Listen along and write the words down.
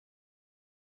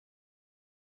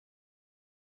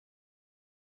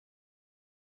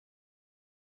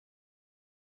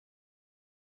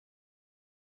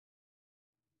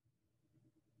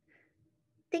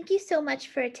Thank you so much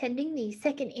for attending the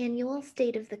second annual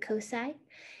State of the Coastside.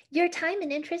 Your time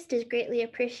and interest is greatly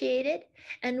appreciated,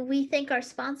 and we thank our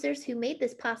sponsors who made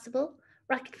this possible: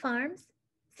 Rocket Farms,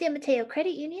 San Mateo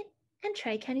Credit Union, and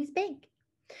Tri-Counties Bank.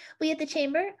 We at the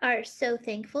Chamber are so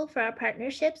thankful for our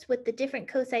partnerships with the different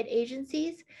Coastside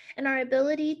agencies, and our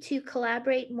ability to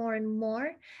collaborate more and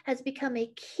more has become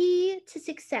a key to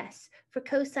success for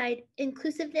Coastside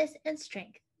inclusiveness and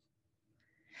strength.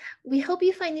 We hope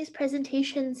you find these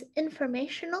presentations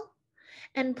informational,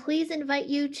 and please invite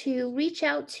you to reach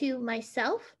out to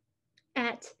myself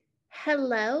at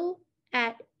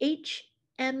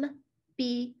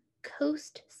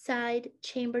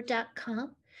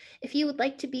hello@hmbcoastsidechamber.com if you would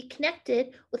like to be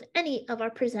connected with any of our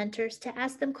presenters to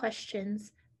ask them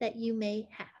questions that you may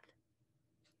have.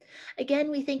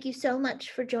 Again, we thank you so much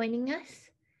for joining us.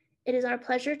 It is our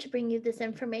pleasure to bring you this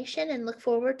information and look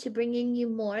forward to bringing you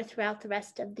more throughout the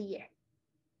rest of the year.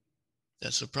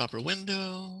 That's the proper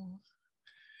window.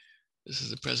 This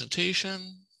is the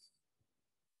presentation.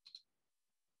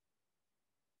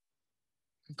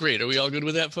 Great. Are we all good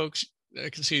with that, folks? I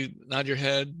can see, nod your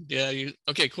head. Yeah.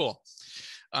 Okay, cool.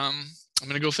 I'm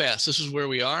going to go fast. This is where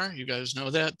we are. You guys know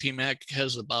that. PMAC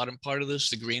has the bottom part of this,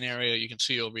 the green area you can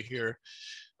see over here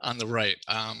on the right.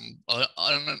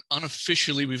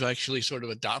 Unofficially, we've actually sort of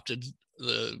adopted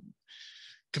the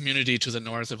community to the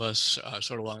north of us,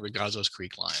 sort of along the Gazos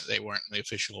Creek line. They weren't in the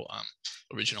official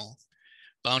original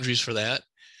boundaries for that.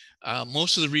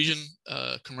 Most of the region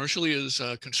commercially is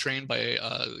constrained by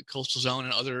the coastal zone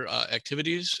and other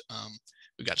activities.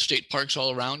 We've got state parks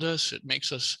all around us. It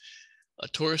makes us a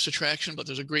tourist attraction, but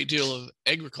there's a great deal of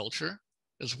agriculture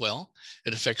as well.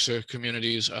 It affects the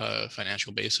community's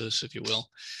financial basis, if you will,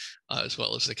 as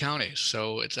well as the county.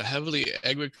 So it's a heavily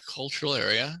agricultural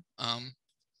area.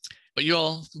 But you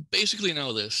all basically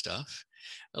know this stuff.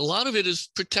 A lot of it is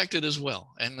protected as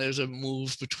well. And there's a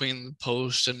move between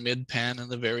Post and Mid-Penn and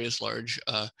the various large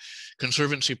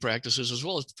conservancy practices, as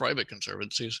well as private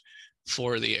conservancies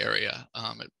for the area.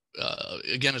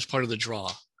 Again, it's part of the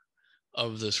draw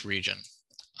of this region.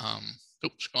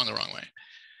 Oops, going the wrong way.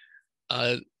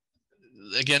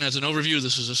 Again, as an overview,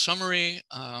 this is a summary.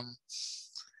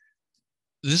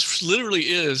 This literally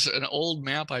is an old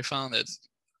map I found that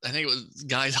I think it was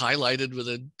guys highlighted with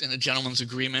in a gentleman's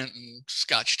agreement and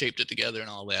scotch taped it together and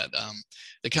all that.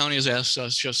 The county has asked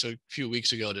us just a few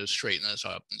weeks ago to straighten this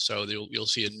up, and so you'll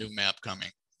see a new map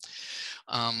coming.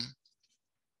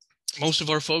 Most of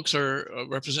our folks are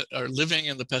living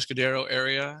in the Pescadero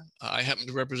area. I happen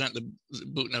to represent the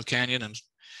Bootenau Canyon and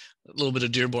a little bit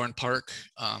of Dearborn Park.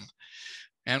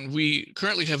 And we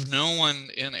currently have no one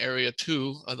in Area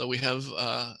 2, although we have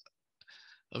a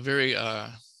very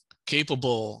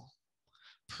capable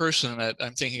person that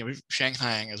I'm thinking of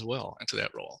Shanghaiing as well into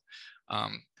that role.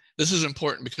 This is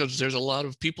important because there's a lot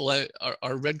of people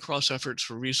our Red Cross efforts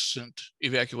for recent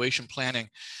evacuation planning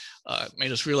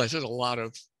made us realize there's a lot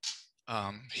of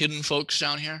hidden folks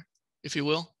down here, if you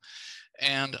will,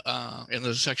 and in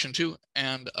the section 2.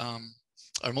 And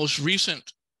our most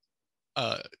recent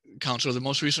council, the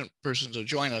most recent person to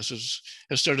join us has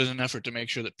started an effort to make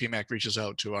sure that PMAC reaches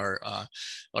out to our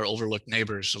overlooked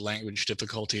neighbors. The language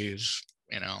difficulties,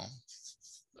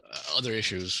 other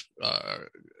issues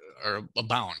are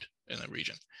abound in the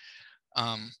region.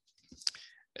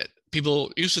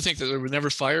 People used to think that there were never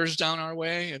fires down our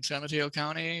way in San Mateo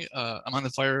County. I'm on the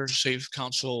Fire Safe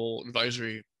Council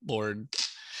Advisory Board,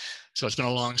 so it's been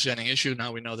a long-standing issue.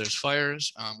 Now we know there's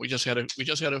fires. We just had a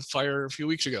fire a few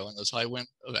weeks ago in this high wind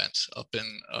event up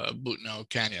in Bootenau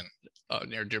Canyon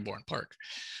near Dearborn Park.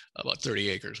 About 30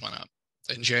 acres went up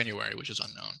in January, which is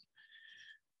unknown.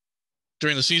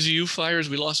 During the CZU fires,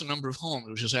 we lost a number of homes,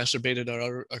 which has exacerbated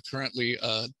our currently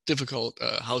difficult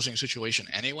housing situation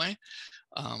anyway.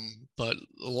 But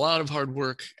a lot of hard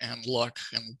work and luck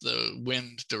and the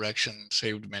wind direction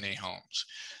saved many homes.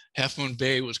 Half Moon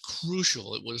Bay was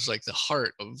crucial. It was like the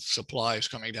heart of supplies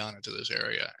coming down into this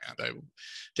area. And I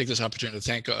take this opportunity to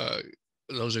thank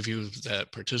those of you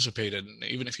that participated. And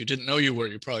even if you didn't know you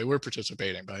probably were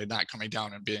participating by not coming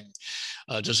down and being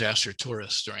disaster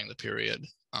tourists during the period.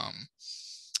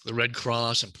 The Red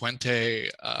Cross and Puente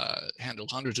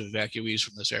handled hundreds of evacuees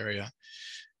from this area.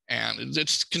 And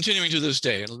it's continuing to this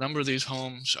day. A number of these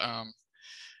homes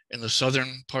in the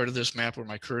southern part of this map where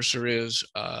my cursor is,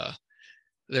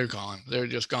 they're gone. They're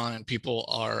just gone, and people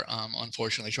are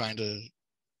unfortunately trying to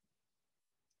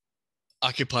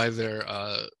occupy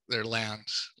their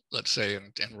lands, let's say,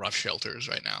 in rough shelters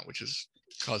right now, which is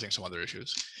causing some other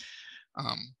issues.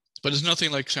 But it's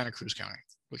nothing like Santa Cruz County,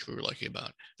 which we were lucky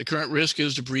about. The current risk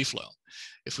is debris flow.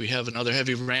 If we have another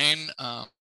heavy rain,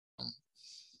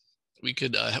 we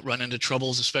could run into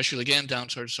troubles, especially again down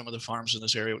towards some of the farms in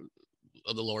this area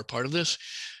of the lower part of this.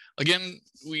 Again,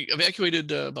 we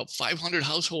evacuated about 500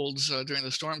 households during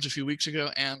the storms a few weeks ago,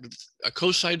 and a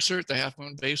Coastside CERT, the Half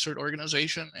Moon Bay CERT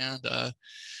organization, and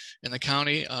in the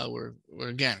county were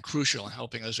again crucial in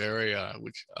helping this area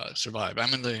which survive.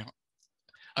 I'm in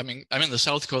the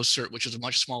South Coast CERT, which is a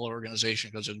much smaller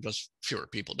organization because there's just fewer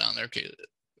people down there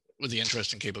with the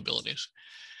interest and capabilities.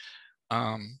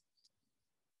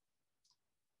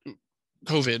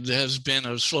 COVID has been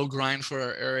a slow grind for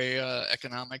our area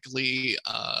economically.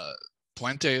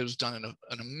 Puente has done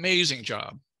an amazing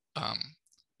job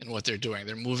in what they're doing.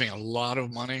 They're moving a lot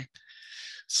of money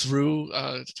through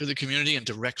to the community in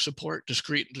direct support,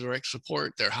 discrete direct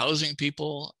support. They're housing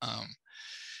people.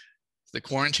 The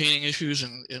quarantining issues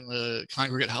in the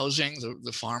congregate housing,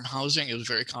 the farm housing is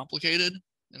very complicated.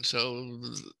 And so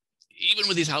even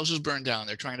with these houses burned down,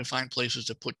 they're trying to find places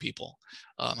to put people.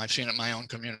 I've seen it in my own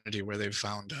community where they've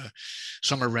found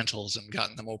summer rentals and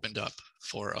gotten them opened up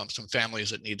for some families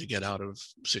that need to get out of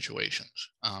situations.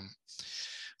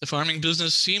 The farming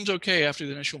business seems okay after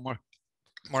the initial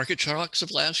market shocks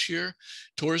of last year.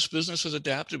 Tourist business has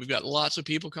adapted. We've got lots of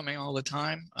people coming all the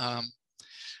time.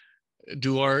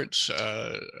 Duart's,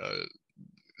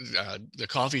 the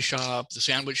coffee shop, the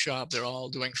sandwich shop, they're all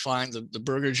doing fine. The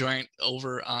burger joint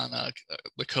over on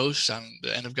the coast on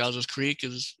the end of Gaza's Creek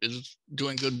is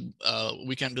doing good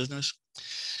weekend business.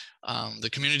 The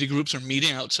community groups are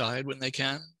meeting outside when they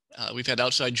can. We've had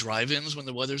outside drive-ins when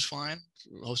the weather's fine,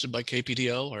 hosted by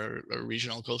KPDO, our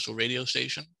regional coastal radio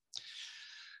station.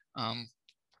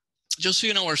 Just so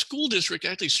you know, our school district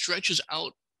actually stretches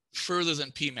out further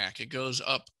than PMAC. It goes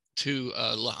up to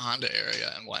La Honda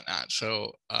area and whatnot.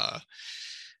 So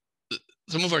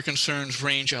some of our concerns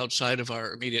range outside of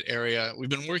our immediate area. We've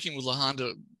been working with La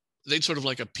Honda. They'd sort of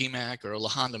like a PMAC or a La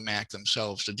Honda MAC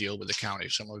themselves to deal with the county,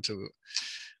 similar to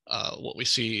what we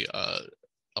see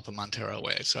up in Montero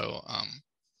way. So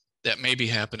that may be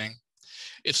happening.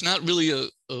 It's not really a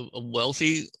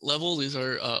wealthy level. These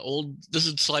are old. This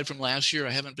is a slide from last year.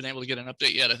 I haven't been able to get an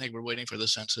update yet. I think we're waiting for the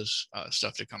census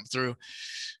stuff to come through.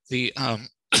 The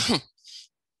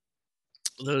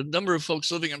the number of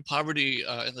folks living in poverty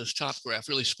in this top graph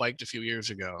really spiked a few years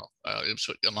ago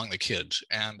among the kids.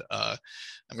 And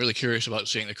I'm really curious about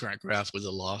seeing the current graph with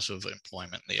the loss of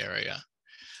employment in the area.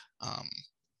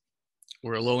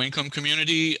 We're a low income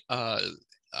community.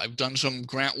 I've done some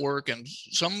grant work, and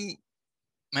some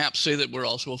maps say that we're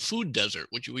also a food desert,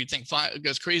 which we think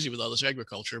gets crazy with all this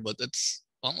agriculture, but that's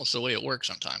almost the way it works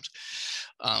sometimes,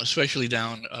 especially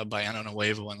down by Ano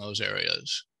Nuevo in those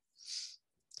areas.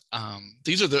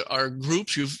 These are our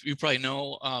groups. You probably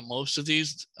know most of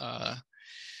these.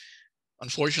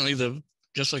 Unfortunately,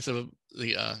 just like the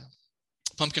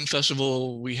Pumpkin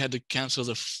Festival, we had to cancel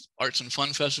the Arts and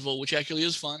Fun Festival, which actually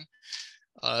is fun,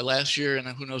 last year, and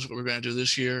who knows what we're going to do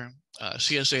this year.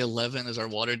 CSA 11 is our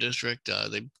water district.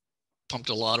 They pumped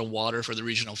a lot of water for the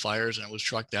regional fires, and it was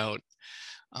trucked out.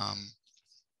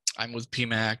 I'm with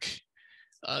PMAC.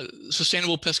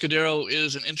 Sustainable Pescadero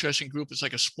is an interesting group. It's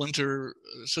like a splinter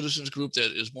citizens group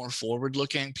that is more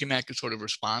forward-looking. PMAC sort of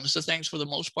responds to things for the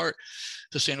most part.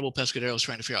 Sustainable Pescadero is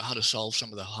trying to figure out how to solve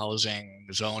some of the housing,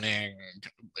 zoning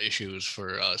issues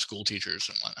for school teachers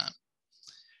and whatnot.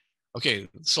 Okay,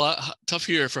 so tough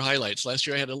year for highlights. Last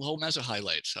year I had a whole mess of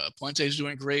highlights. Puente is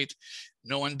doing great.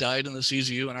 No one died in the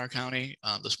CZU in our county.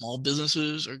 The small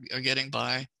businesses are getting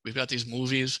by. We've got these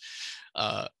movies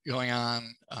going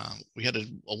on. We had a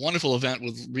wonderful event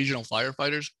with regional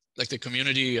firefighters, like the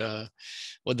community,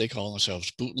 what they call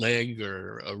themselves, bootleg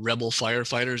or rebel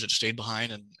firefighters that stayed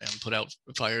behind and put out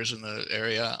fires in the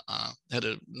area. Had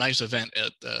a nice event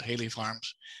at Haley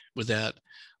Farms with that.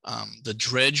 The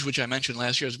dredge, which I mentioned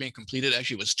last year, is being completed,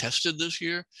 actually was tested this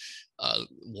year.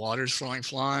 Water's flowing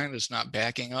fine. It's not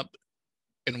backing up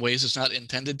in ways it's not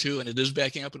intended to, and it is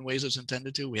backing up in ways it's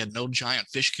intended to. We had no giant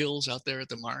fish kills out there at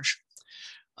the marsh.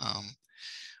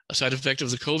 A side effect of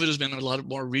the COVID has been a lot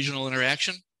more regional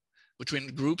interaction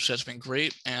between groups. That's been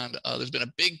great. And there's been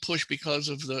a big push because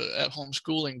of the at-home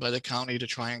schooling by the county to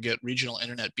try and get regional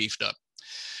internet beefed up.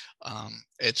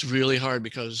 It's really hard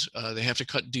because they have to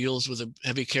cut deals with the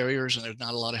heavy carriers, and there's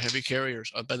not a lot of heavy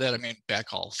carriers. By that, I mean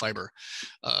backhaul fiber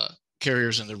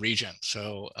carriers in the region.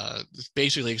 So it's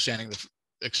basically extending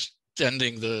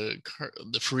the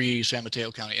free San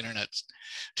Mateo County internet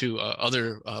to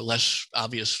other less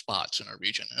obvious spots in our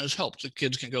region. And it's helped. The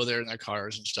kids can go there in their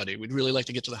cars and study. We'd really like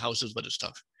to get to the houses, but it's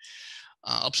tough.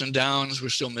 Ups and downs, we're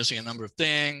still missing a number of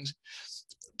things.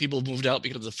 People moved out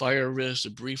because of the fire risks,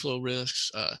 debris flow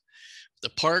risks. The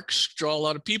parks draw a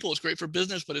lot of people. It's great for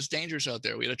business, but it's dangerous out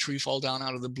there. We had a tree fall down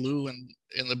out of the blue in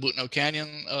the Butno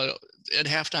Canyon at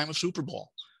halftime of Super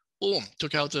Bowl. Boom,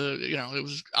 took out it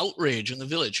was outrage in the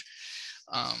village.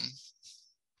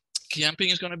 Camping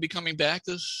is going to be coming back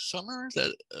this summer,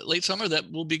 late summer.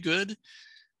 That will be good.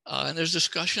 And there's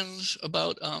discussions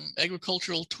about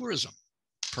agricultural tourism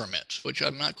permits, which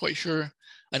I'm not quite sure.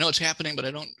 I know it's happening, but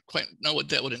I don't quite know what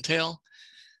that would entail.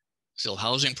 Still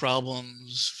housing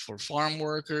problems for farm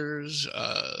workers,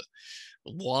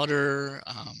 water.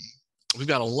 We've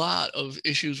got a lot of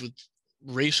issues with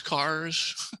race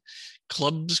cars,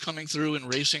 clubs coming through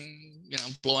and racing,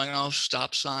 blowing off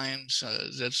stop signs.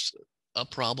 That's a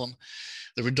problem.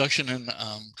 The reduction in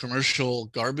commercial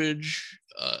garbage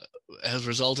has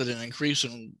resulted in an increase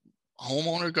in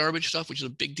homeowner garbage stuff, which is a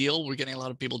big deal. We're getting a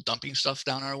lot of people dumping stuff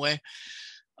down our way.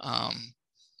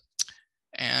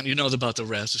 And about the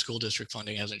rest, the school district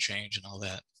funding hasn't changed and all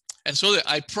that. And so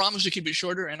I promised to keep it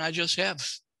shorter, and I just have.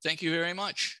 Thank you very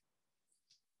much.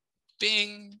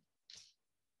 Bing.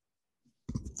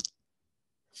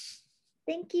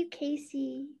 Thank you,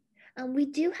 Casey. We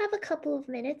do have a couple of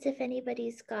minutes. If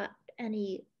anybody's got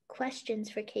any questions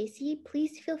for Casey,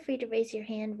 please feel free to raise your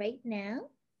hand right now.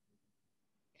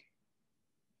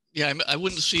 Yeah, I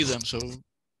wouldn't see them, so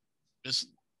just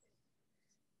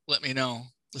let me know.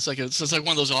 It's like one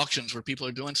of those auctions where people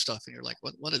are doing stuff, and you're like,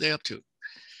 what are they up to?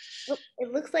 Well,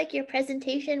 it looks like your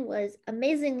presentation was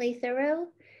amazingly thorough,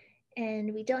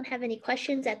 and we don't have any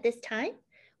questions at this time.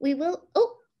 We will.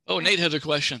 Oh, Nate has a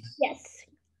question. Yes,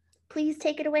 please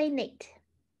take it away, Nate.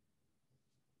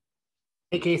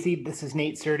 Hey, Casey, this is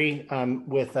Nate Surdy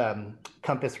with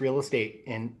Compass Real Estate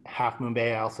in Half Moon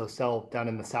Bay. I also sell down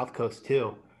in the South Coast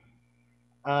too.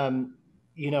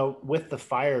 With the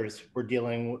fires, we're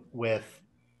dealing with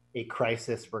a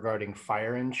crisis regarding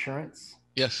fire insurance.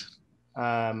 Yes.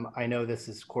 I know this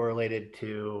is correlated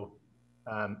to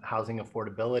housing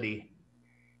affordability.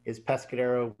 Is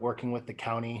Pescadero working with the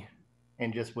county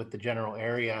and just with the general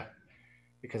area?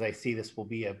 Because I see this will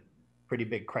be a pretty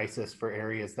big crisis for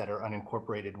areas that are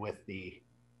unincorporated with the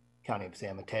county of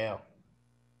San Mateo.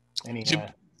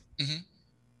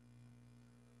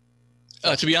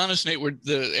 To be honest, Nate,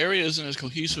 the area isn't as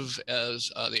cohesive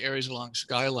as the areas along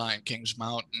Skyline, Kings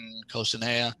Mountain,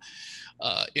 Costanea,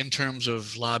 in terms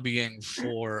of lobbying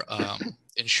for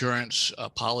insurance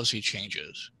policy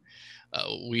changes.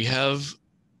 We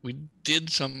did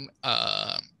some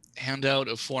handout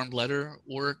of form letter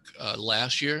work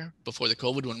last year before the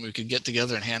COVID, when we could get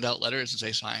together and hand out letters and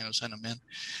say sign and send them in.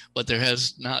 But there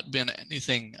has not been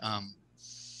anything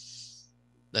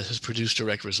that has produced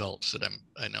direct results that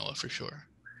I know of for sure.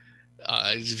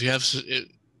 If you have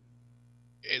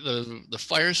the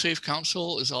Fire Safe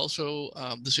Council is also,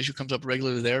 this issue comes up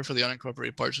regularly there for the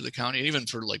unincorporated parts of the county, even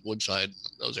for like Woodside,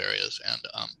 those areas. And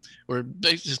we're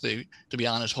basically, to be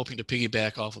honest, hoping to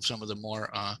piggyback off of some of the more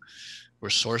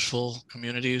resourceful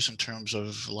communities in terms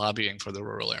of lobbying for the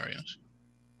rural areas.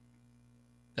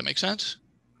 That make sense?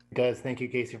 It does. Thank you,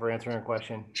 Casey, for answering our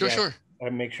question. Sure. I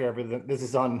make sure this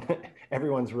is on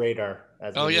everyone's radar.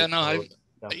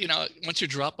 Once you're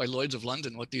dropped by Lloyd's of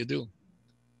London, what do you do?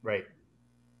 Right.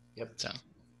 Yep. So,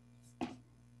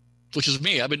 which is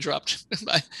me. I've been dropped.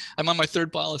 I'm on my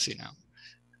third policy now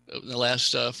in the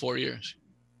last 4 years.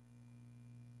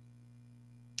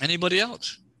 Anybody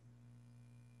else?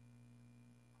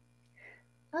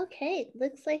 Okay,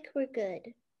 looks like we're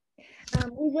good.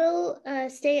 We will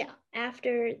stay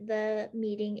after the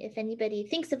meeting if anybody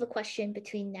thinks of a question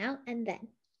between now and then.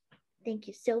 Thank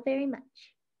you so very much.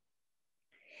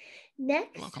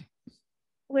 Next, You're welcome.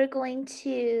 We're going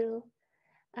to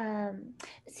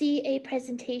see a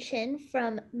presentation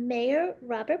from Mayor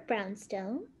Robert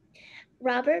Brownstone.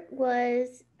 Robert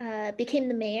became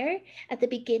the mayor at the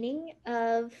beginning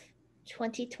of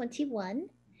 2021.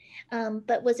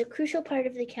 But was a crucial part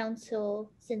of the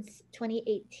council since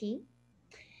 2018.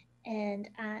 And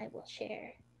I will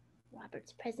share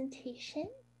Robert's presentation.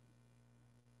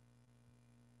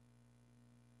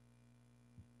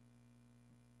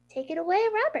 Take it away,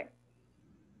 Robert.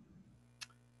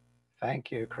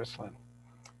 Thank you, Chrislyn.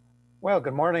 Well,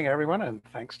 good morning, everyone, and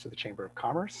thanks to the Chamber of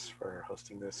Commerce for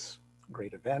hosting this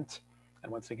great event,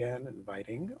 and once again,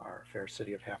 inviting our fair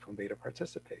city of Half Moon Bay to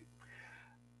participate.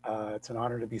 It's an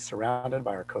honor to be surrounded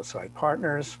by our Coastside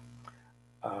partners,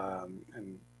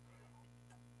 and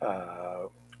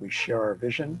we share our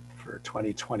vision for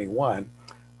 2021.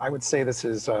 I would say this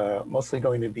is mostly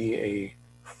going to be a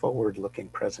forward-looking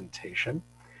presentation.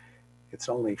 It's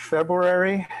only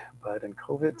February, but in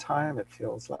COVID time, it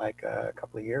feels like a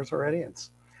couple of years already.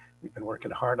 We've been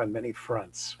working hard on many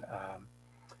fronts.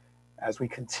 As we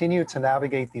continue to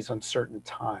navigate these uncertain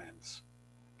times,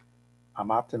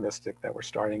 I'm optimistic that we're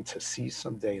starting to see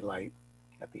some daylight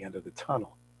at the end of the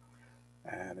tunnel.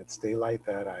 And it's daylight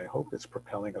that I hope is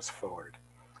propelling us forward.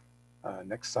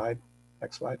 Next slide,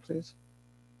 please.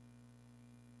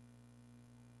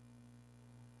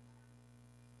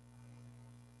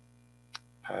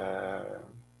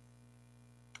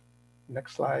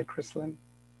 Next slide, Chrislyn.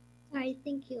 All right,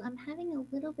 thank you. I'm having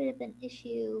a little bit of an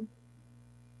issue.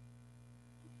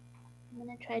 I'm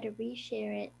going to try to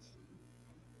reshare it.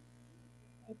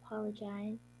 I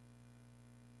apologize.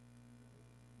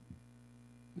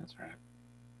 That's right.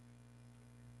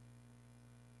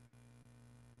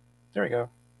 There we go.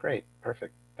 Great.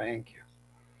 Perfect. Thank you.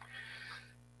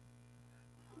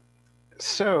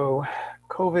 So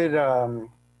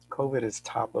COVID is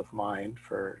top of mind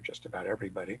for just about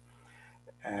everybody.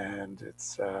 And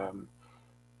it's,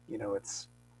 it's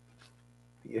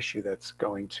the issue that's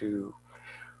going to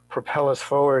propel us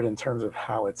forward in terms of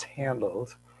how it's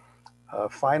handled.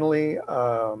 Finally,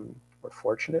 we're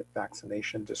fortunate,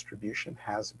 vaccination distribution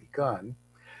has begun.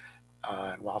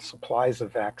 And while supplies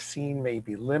of vaccine may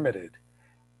be limited,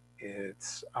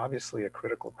 it's obviously a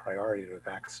critical priority to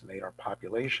vaccinate our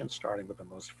population, starting with the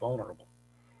most vulnerable.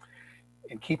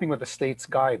 In keeping with the state's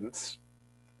guidance,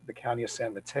 the County of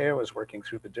San Mateo is working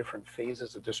through the different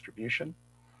phases of distribution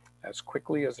as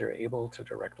quickly as they're able to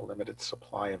direct a limited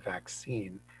supply of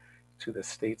vaccine to the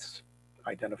state's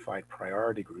identified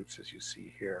priority groups, as you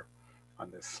see here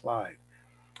on this slide.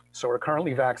 So we're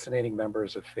currently vaccinating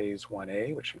members of Phase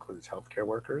 1A, which includes healthcare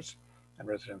workers and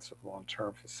residents of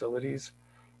long-term facilities,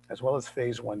 as well as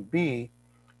Phase 1B,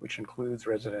 which includes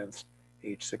residents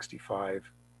age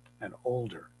 65 and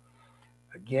older.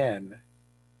 Again,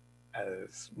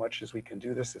 as much as we can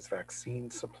do this as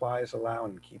vaccine supplies allow,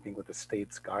 in keeping with the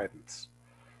state's guidance.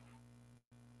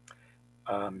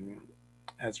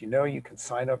 As you know, you can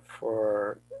sign up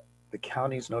for the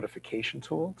county's notification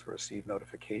tool to receive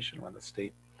notification when the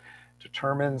state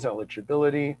determines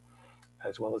eligibility,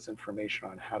 as well as information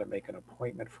on how to make an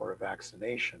appointment for a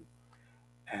vaccination.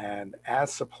 And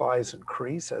as supplies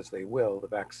increase, as they will, the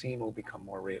vaccine will become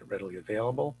more readily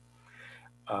available.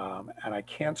 And I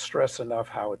can't stress enough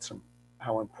how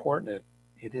important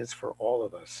it is for all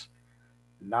of us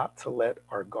not to let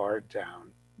our guard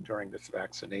down during this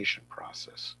vaccination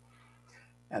process.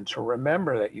 And to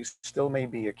remember that you still may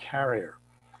be a carrier.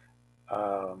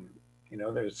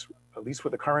 There's, at least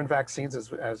with the current vaccines,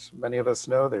 as many of us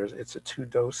know, it's a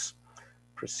 2-dose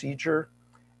procedure.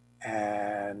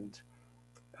 And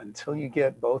until you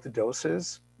get both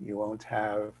doses, you won't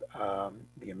have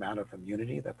the amount of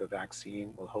immunity that the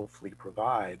vaccine will hopefully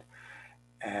provide.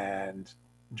 And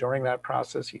during that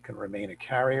process, you can remain a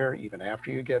carrier even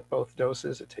after you get both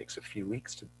doses. It takes a few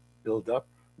weeks to build up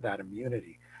that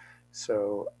immunity.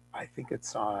 So I think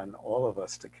it's on all of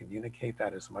us to communicate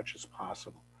that as much as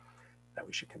possible, that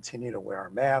we should continue to wear our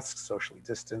masks, socially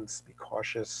distance, be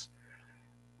cautious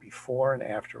before and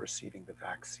after receiving the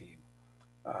vaccine.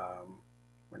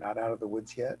 We're not out of the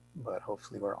woods yet, but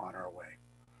hopefully we're on our way.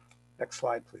 Next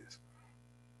slide, please.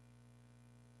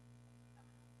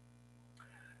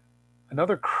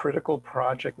 Another critical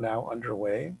project now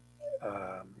underway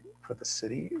for the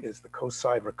city is the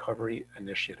Coastside Recovery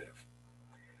Initiative.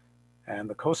 And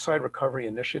the Coastside Recovery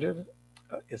Initiative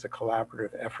is a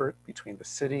collaborative effort between the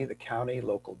city, the county,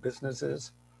 local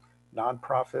businesses,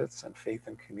 nonprofits, and faith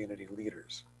and community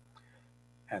leaders.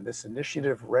 And this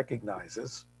initiative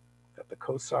recognizes that the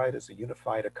Coastside is a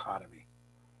unified economy,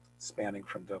 spanning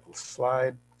from Devil's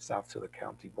Slide, south to the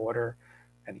county border,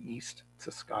 and east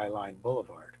to Skyline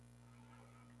Boulevard.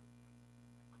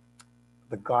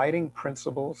 The guiding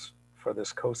principles for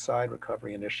this Coastside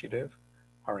Recovery Initiative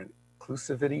are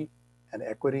inclusivity and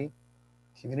equity,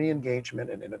 community engagement,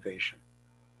 and innovation.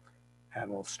 And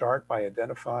we'll start by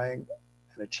identifying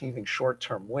and achieving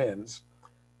short-term wins,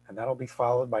 and that'll be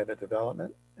followed by the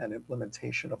development and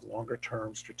implementation of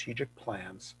longer-term strategic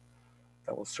plans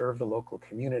that will serve the local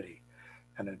community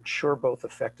and ensure both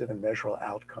effective and measurable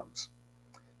outcomes.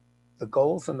 The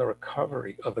goals in the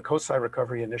recovery of the Coastside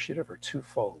Recovery Initiative are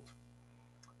twofold.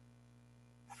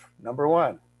 Number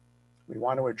one, we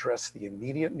want to address the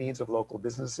immediate needs of local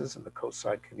businesses in the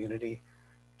Coastside community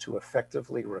to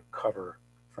effectively recover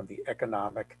from the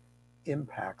economic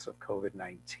impacts of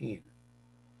COVID-19.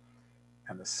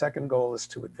 And the second goal is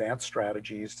to advance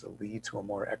strategies to lead to a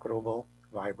more equitable,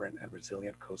 vibrant, and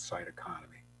resilient coastside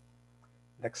economy.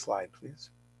 Next slide, please.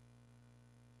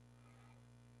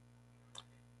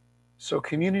 So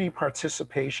community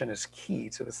participation is key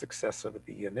to the success of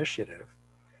the initiative.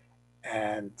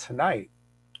 And tonight,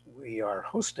 we are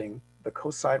hosting the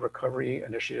Coastside Recovery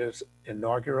Initiative's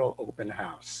inaugural open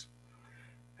house.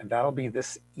 And that'll be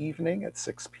this evening at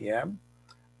 6 p.m.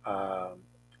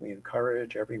 We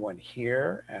encourage everyone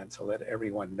here and to let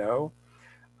everyone know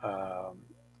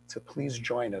to please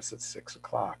join us at 6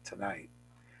 o'clock tonight.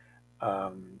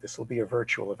 This will be a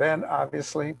virtual event,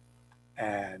 obviously,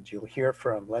 and you'll hear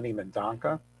from Lenny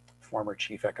Mendonca, former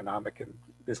Chief Economic and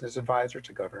Business Advisor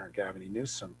to Governor Gavin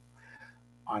Newsom,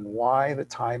 on why the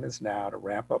time is now to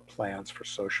ramp up plans for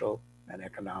social and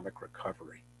economic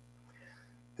recovery.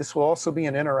 This will also be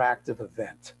an interactive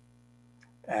event,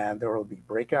 and there will be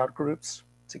breakout groups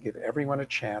to give everyone a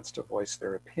chance to voice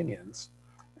their opinions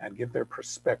and give their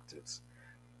perspectives.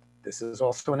 This is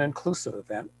also an inclusive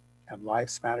event, and live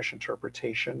Spanish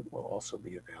interpretation will also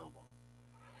be available.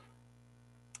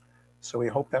 So we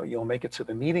hope that you'll make it to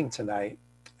the meeting tonight,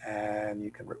 and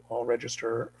you can all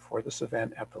register for this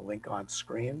event at the link on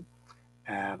screen,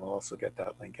 and we'll also get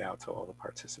that link out to all the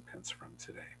participants from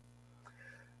today.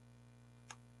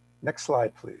 Next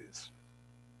slide, please.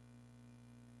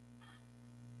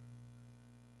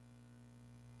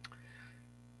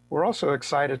 We're also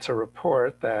excited to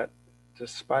report that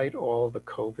despite all the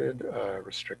COVID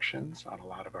restrictions on a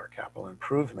lot of our capital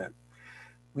improvement,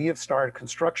 we have started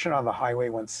construction on the Highway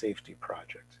 1 Safety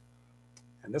Project.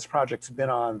 And this project's been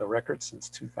on the record since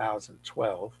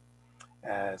 2012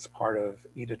 as part of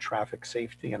EDA traffic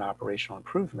safety and operational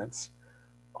improvements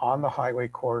on the Highway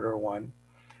Corridor 1,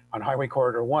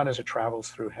 as it travels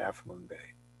through Half Moon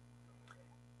Bay.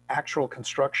 Actual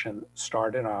construction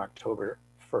started on October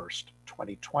 1st,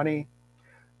 2020,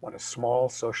 when a small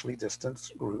socially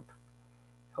distanced group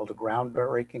held a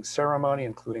groundbreaking ceremony,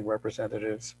 including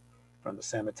representatives from the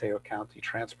San Mateo County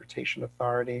Transportation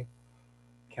Authority,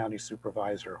 County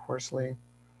Supervisor Horsley,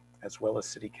 as well as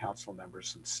City Council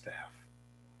members and staff.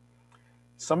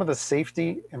 Some of the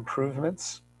safety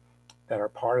improvements that are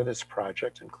part of this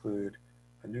project include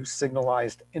a new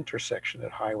signalized intersection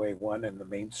at Highway 1 and the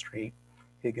Main Street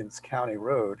Higgins County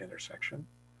Road intersection,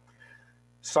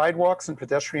 sidewalks and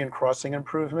pedestrian crossing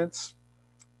improvements,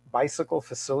 bicycle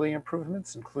facility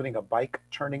improvements, including a bike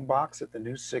turning box at the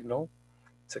new signal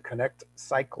to connect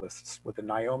cyclists with the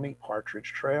Naomi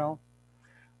Partridge Trail,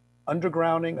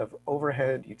 undergrounding of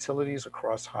overhead utilities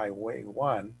across Highway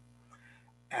 1,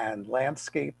 and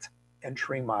landscaped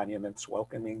entry monuments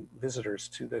welcoming visitors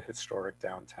to the historic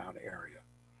downtown area.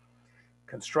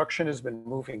 Construction has been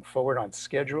moving forward on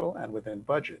schedule and within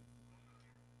budget.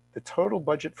 The total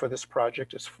budget for this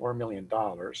project is $4 million,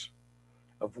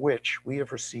 of which we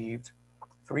have received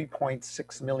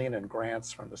 $3.6 million in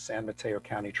grants from the San Mateo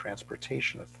County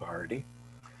Transportation Authority.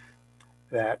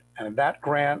 That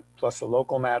grant plus a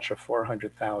local match of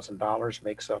 $400,000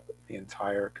 makes up the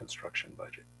entire construction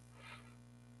budget.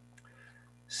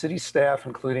 City staff,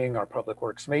 including our public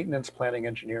works maintenance, planning,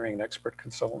 engineering, and expert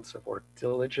consultants, have worked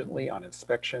diligently on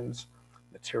inspections,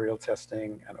 material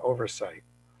testing, and oversight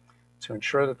to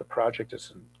ensure that the project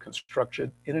is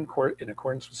constructed in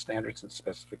accordance with standards and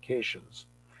specifications,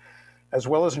 as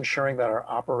well as ensuring that our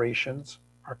operations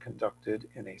are conducted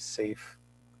in a safe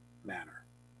manner.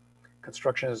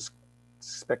 Construction is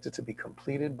expected to be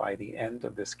completed by the end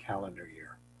of this calendar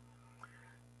year.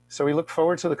 So we look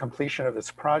forward to the completion of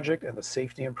this project and the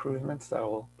safety improvements that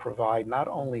will provide not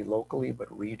only locally, but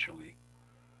regionally.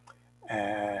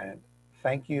 And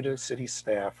thank you to city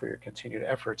staff for your continued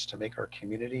efforts to make our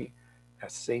community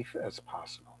as safe as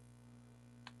possible.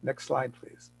 Next slide,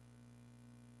 please.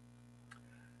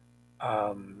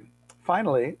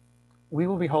 Finally, we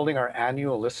will be holding our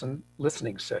annual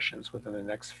listening sessions within the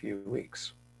next few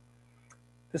weeks.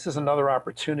 This is another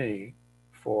opportunity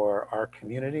for our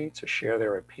community to share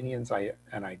their opinions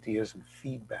and ideas and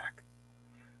feedback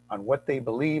on what they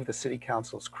believe the City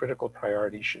Council's critical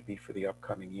priorities should be for the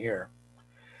upcoming year.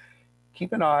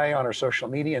 Keep an eye on our social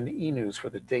media and the e-news for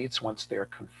the dates once they're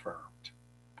confirmed.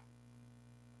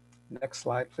 Next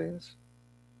slide, please.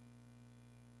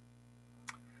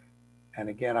 And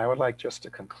again, I would like just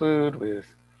to conclude with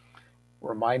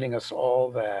reminding us all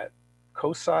that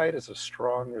Coastside is a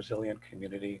strong, resilient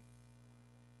community.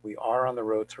 We are on the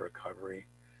road to recovery.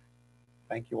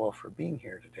 Thank you all for being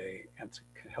here today and to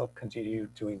help continue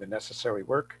doing the necessary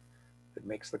work that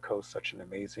makes the coast such an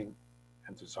amazing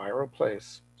and desirable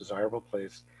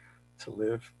place to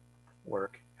live,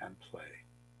 work, and play.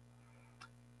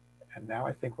 And now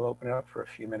I think we'll open it up for a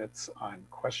few minutes on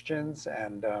questions.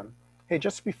 And hey,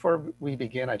 just before we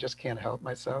begin, I just can't help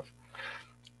myself.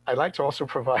 I'd like to also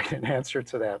provide an answer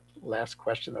to that last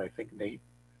question that I think Nate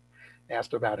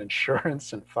asked about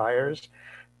insurance and fires.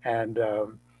 And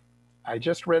I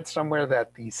just read somewhere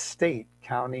that the state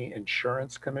county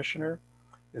insurance commissioner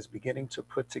is beginning to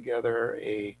put together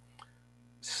a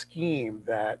scheme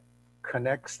that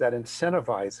connects, that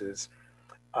incentivizes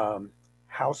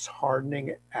house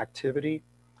hardening activity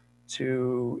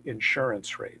to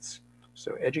insurance rates.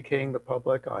 So educating the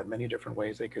public on many different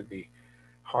ways they could be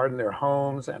harden their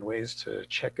homes and ways to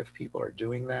check if people are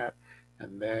doing that,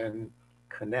 and then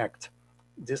connect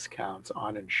discounts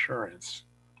on insurance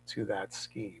to that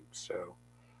scheme. So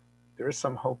there is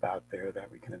some hope out there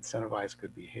that we can incentivize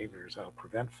good behaviors that'll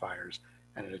prevent fires,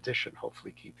 and in addition,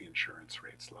 hopefully keep the insurance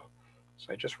rates low.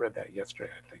 So I just read that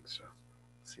yesterday, I think, so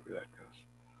let's see where that goes.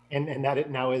 And that it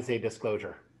now is a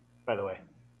disclosure, by the way.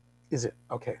 Is it?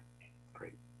 Okay,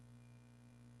 great.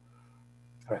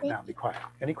 All right, now be quiet.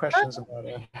 Any questions about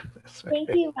it? Thank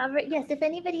you, Robert. Yes, if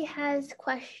anybody has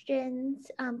questions,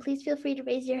 please feel free to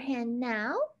raise your hand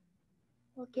now.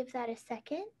 We'll give that a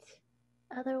second.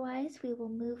 Otherwise, we will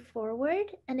move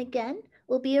forward. And again,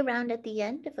 we'll be around at the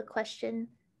end if a question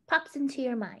pops into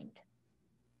your mind.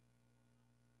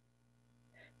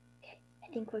 Okay,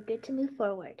 I think we're good to move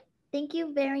forward. Thank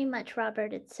you very much,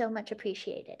 Robert. It's so much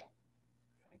appreciated.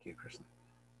 Thank you, Kristen.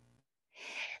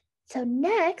 So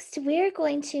next, we're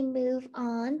going to move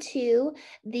on to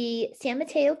the San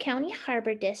Mateo County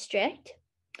Harbor District.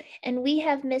 And we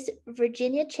have Miss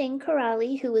Virginia Chang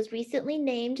Corrali, who was recently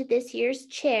named this year's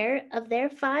chair of their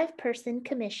 5-person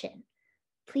commission.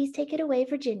 Please take it away,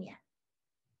 Virginia.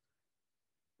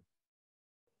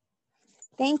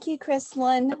 Thank you,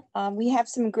 Chrislyn. We have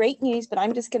some great news, but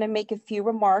I'm just going to make a few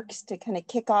remarks to kind of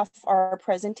kick off our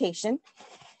presentation.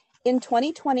 In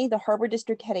 2020, the Harbor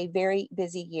District had a very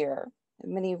busy year.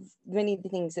 Many of the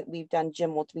things that we've done,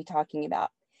 Jim will be talking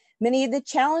about. Many of the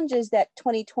challenges that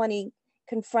 2020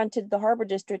 confronted the Harbor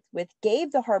District with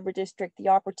gave the Harbor District the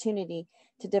opportunity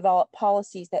to develop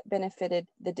policies that benefited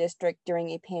the district during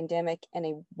a pandemic and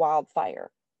a wildfire.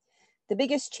 The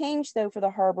biggest change, though, for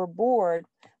the Harbor Board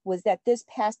was that this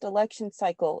past election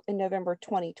cycle in November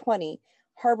 2020,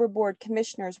 Harbor Board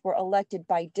commissioners were elected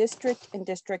by district and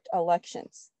district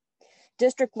elections.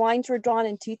 District lines were drawn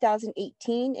in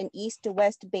 2018 in east to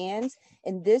west bands,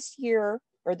 and this year,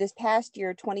 or this past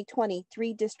year, 2020,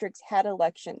 3 districts had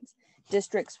elections,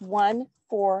 Districts 1,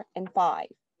 4, and 5.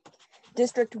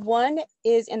 District 1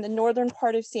 is in the northern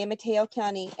part of San Mateo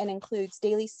County and includes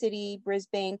Daly City,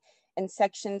 Brisbane, and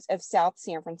sections of South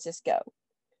San Francisco.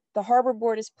 The Harbor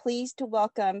Board is pleased to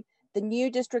welcome the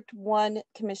new District 1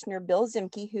 Commissioner, Bill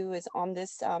Zimke, who is on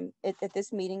this at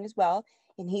this meeting as well,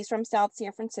 and he's from South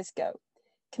San Francisco.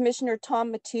 Commissioner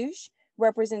Tom Matouche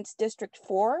represents District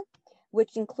 4,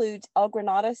 which includes El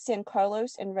Granada, San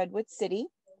Carlos, and Redwood City.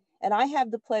 And I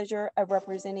have the pleasure of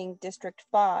representing District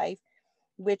 5,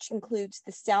 which includes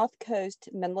the South Coast,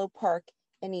 Menlo Park,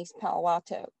 and East Palo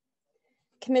Alto.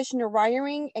 Commissioner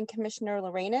Ryering and Commissioner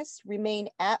Lorenas remain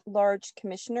at-large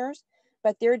commissioners,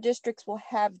 but their districts will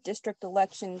have district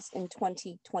elections in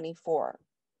 2024.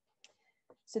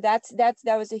 So that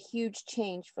was a huge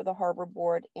change for the Harbor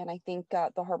Board, and I think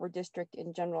the Harbor District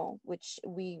in general, which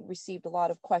we received a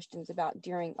lot of questions about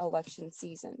during election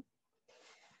season.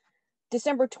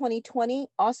 December 2020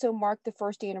 also marked the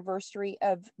first anniversary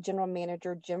of General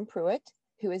Manager Jim Pruitt,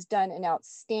 who has done an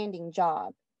outstanding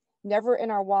job. Never in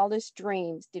our wildest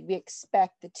dreams did we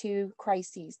expect the 2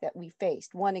 crises that we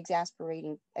faced, one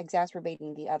exacerbating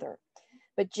the other.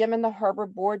 But Jim and the Harbor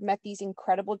Board met these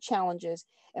incredible challenges,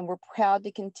 and we're proud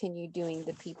to continue doing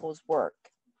the people's work.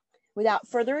 Without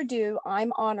further ado,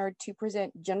 I'm honored to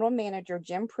present General Manager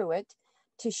Jim Pruitt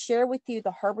to share with you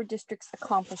the Harbor District's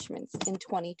accomplishments in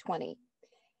 2020.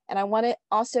 And I want to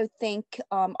also thank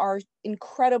our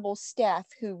incredible staff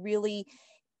who really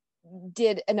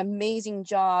did an amazing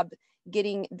job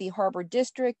getting the Harbor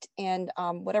District and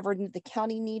whatever the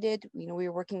county needed. You know, we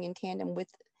were working in tandem with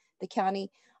the county,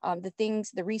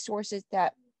 the resources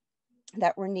that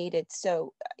were needed.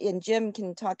 So, and Jim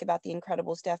can talk about the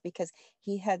incredible staff because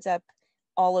he heads up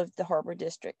all of the Harbor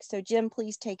District. So Jim,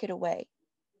 please take it away.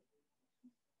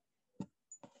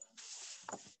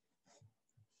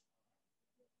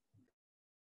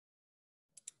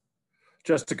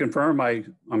 Just to confirm,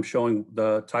 I'm showing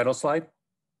the title slide.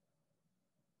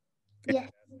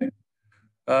 Yes.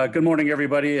 Good morning,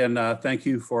 everybody, and thank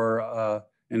you for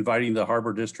inviting the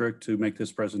Harbor District to make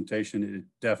this presentation. It's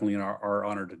definitely our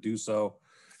honor to do so.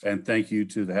 And thank you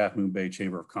to the Half Moon Bay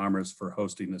Chamber of Commerce for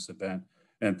hosting this event.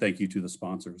 And thank you to the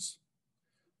sponsors.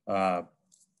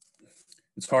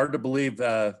 It's hard to believe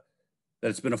that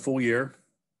it's been a full year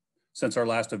since our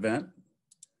last event.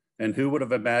 And who would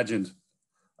have imagined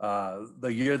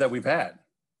the year that we've had?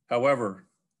 However,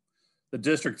 the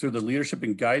district, through the leadership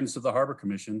and guidance of the Harbor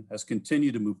Commission, has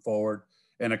continued to move forward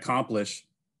and accomplish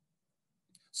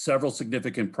several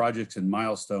significant projects and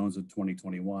milestones in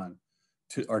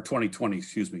 2020,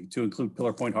 excuse me, to include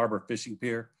Pillar Point Harbor Fishing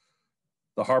Pier,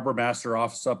 the Harbor Master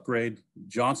Office upgrade,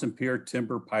 Johnson Pier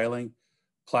timber piling,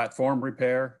 platform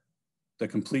repair, the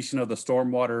completion of the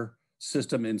stormwater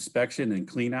system inspection and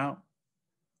clean out.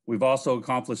 We've also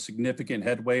accomplished significant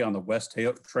headway on the West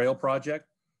Trail project,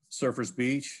 Surfers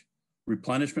Beach,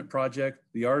 replenishment project,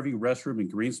 the RV restroom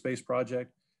and green space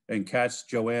project, and Catch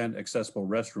Joanne accessible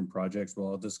restroom projects,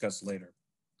 well, I'll discuss later.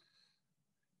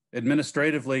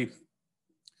 Administratively,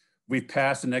 we've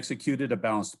passed and executed a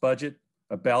balanced budget,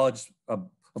 a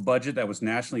budget that was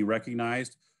nationally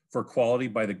recognized for quality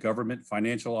by the Government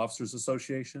Financial Officers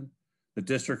Association. The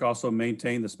district also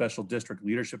maintained the Special District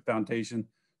Leadership Foundation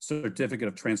Certificate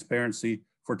of Transparency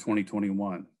for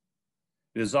 2021.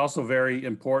 It is also very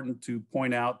important to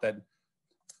point out that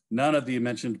none of the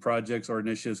mentioned projects or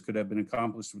initiatives could have been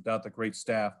accomplished without the great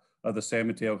staff of the San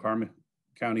Mateo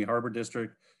County Harbor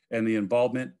District and the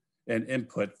involvement and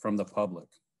input from the public.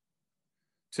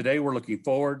 Today, we're looking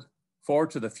forward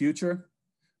to the future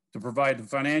to provide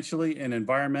financially and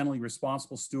environmentally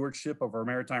responsible stewardship of our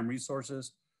maritime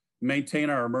resources, maintain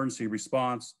our emergency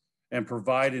response, and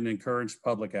provide and encourage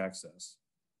public access.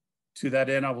 To that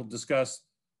end, I will discuss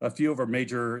a few of our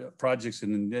major projects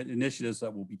and initiatives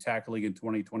that we'll be tackling in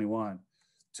 2021,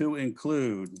 to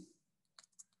include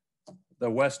the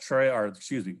West Trail, or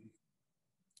excuse me,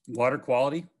 water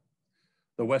quality,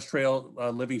 the West Trail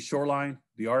living shoreline,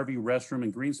 the RV restroom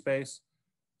and green space,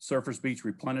 Surfers Beach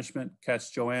replenishment,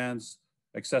 Catch Joanne's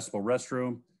accessible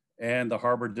restroom, and the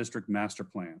Harbor District Master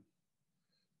Plan.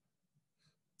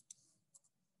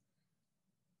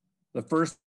 The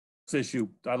first issue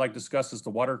I'd like to discuss is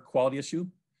the water quality issue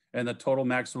and the total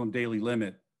maximum daily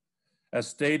limit. As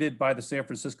stated by the San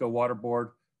Francisco Water Board,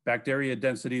 bacteria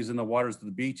densities in the waters of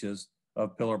the beaches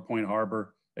of Pillar Point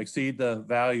Harbor exceed the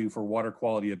value for water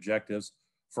quality objectives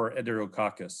for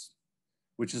Enterococcus,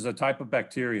 which is a type of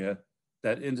bacteria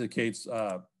that indicates,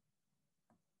 let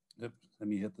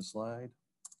me hit the slide,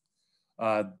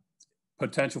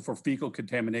 potential for fecal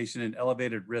contamination and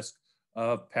elevated risk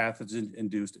of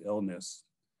pathogen-induced illness.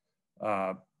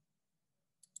 I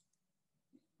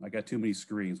got too many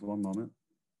screens, one moment.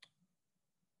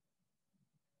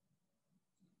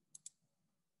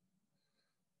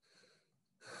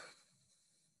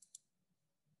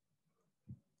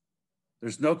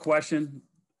 There's no question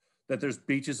that there's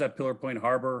beaches at Pillar Point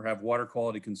Harbor have water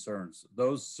quality concerns.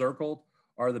 Those circled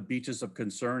are the beaches of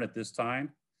concern at this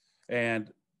time.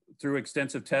 And through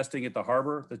extensive testing at the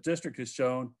harbor, the district has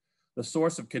shown the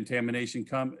source of contamination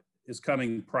is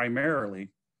coming primarily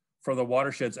from the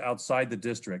watersheds outside the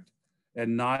district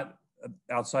and not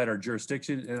outside our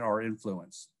jurisdiction and our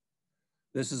influence.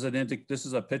 This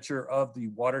is a picture of the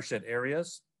watershed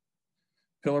areas.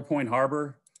 Pillar Point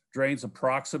Harbor drains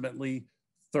approximately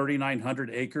 3,900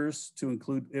 acres to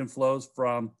include inflows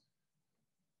from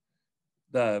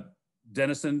the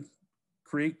Denison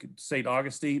Creek, St.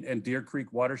 Augustine, and Deer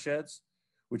Creek watersheds,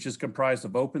 which is comprised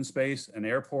of open space and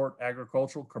airport,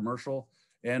 agricultural, commercial,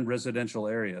 and residential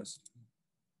areas.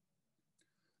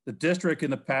 The district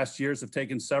in the past years have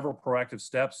taken several proactive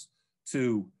steps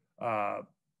to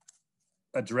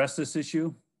address this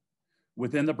issue.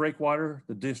 Within the breakwater,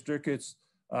 the district has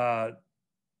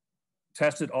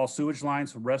tested all sewage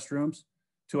lines and restrooms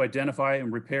to identify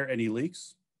and repair any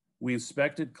leaks. We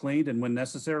inspected, cleaned, and when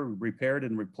necessary, repaired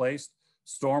and replaced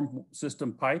storm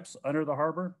system pipes under the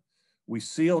harbor. We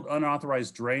sealed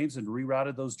unauthorized drains and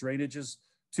rerouted those drainages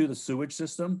to the sewage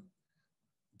system,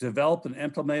 developed and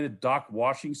implemented dock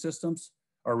washing systems,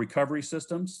 or recovery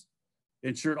systems,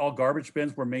 ensured all garbage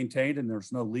bins were maintained and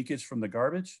there's no leakage from the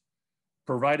garbage,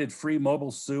 provided free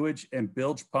mobile sewage and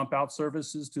bilge pump out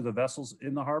services to the vessels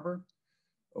in the harbor.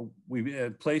 We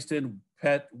placed in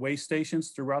pet waste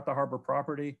stations throughout the harbor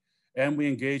property, and we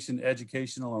engaged in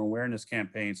educational and awareness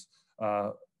campaigns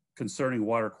concerning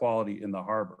water quality in the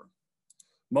harbor.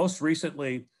 Most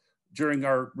recently, during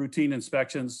our routine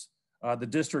inspections, the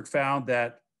district found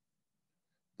that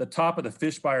the top of the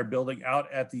fish buyer building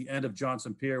out at the end of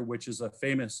Johnson Pier, which is a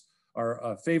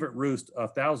favorite roost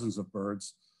of thousands of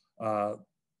birds, the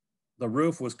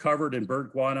roof was covered in bird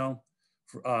guano.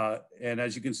 And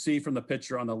as you can see from the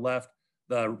picture on the left,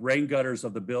 the rain gutters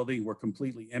of the building were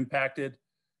completely impacted.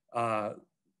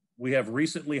 We have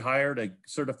recently hired a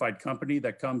certified company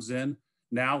that comes in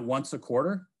now once a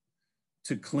quarter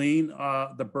to clean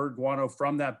the bird guano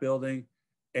from that building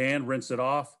and rinse it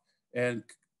off. And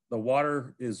the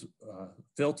water is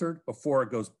filtered before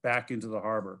it goes back into the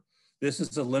harbor. This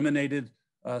has eliminated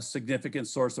a significant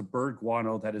source of bird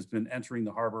guano that has been entering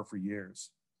the harbor for years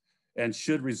and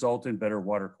should result in better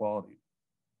water quality.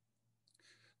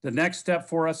 The next step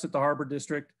for us at the Harbor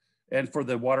District and for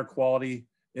the water quality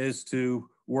is to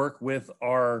work with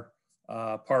our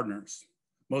partners.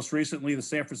 Most recently, the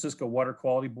San Francisco Water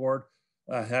Quality Board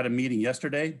had a meeting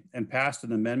yesterday and passed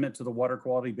an amendment to the Water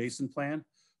Quality Basin Plan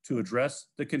to address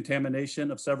the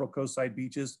contamination of several coastside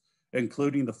beaches,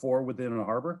 including the 4 within a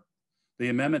harbor. The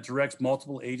amendment directs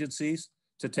multiple agencies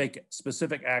to take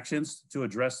specific actions to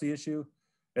address the issue,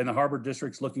 and the Harbor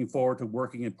District's looking forward to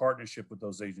working in partnership with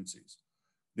those agencies.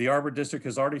 The Harbor District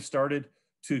has already started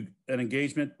an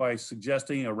engagement by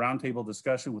suggesting a roundtable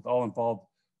discussion with all involved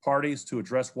parties to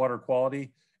address water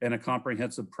quality and a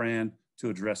comprehensive plan to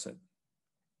address it.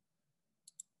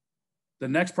 The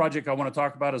next project I want to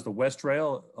talk about is the West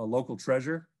Trail, a local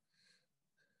treasure.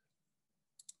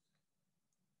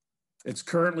 It's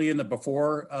currently in the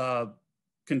before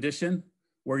condition,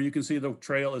 where you can see the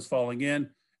trail is falling in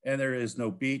and there is no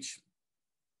beach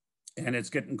and it's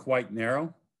getting quite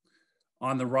narrow.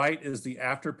 On the right is the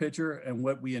after picture and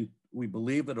what we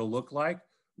believe it'll look like,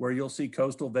 where you'll see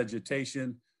coastal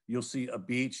vegetation, you'll see a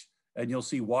beach, and you'll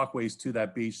see walkways to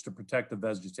that beach to protect the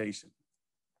vegetation.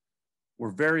 We're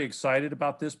very excited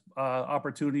about this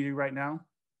opportunity right now.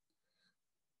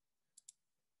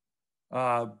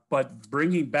 But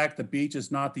bringing back the beach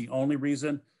is not the only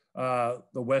reason the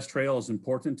West Trail is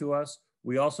important to us.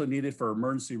 We also need it for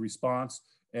emergency response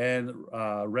and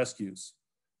rescues.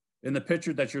 In the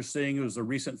picture that you're seeing, it was a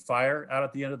recent fire out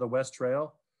at the end of the West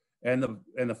Trail, and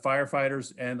the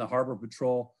firefighters and the Harbor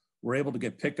Patrol were able to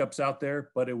get pickups out there,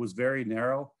 but it was very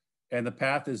narrow, and the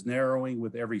path is narrowing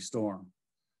with every storm.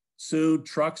 Soon,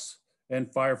 trucks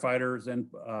and firefighters and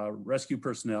rescue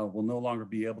personnel will no longer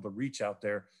be able to reach out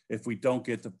there if we don't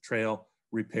get the trail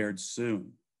repaired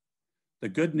soon. The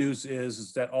good news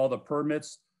is that all the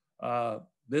permits,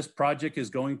 this project is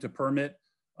going to permit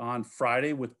on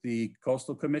Friday with the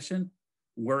Coastal Commission.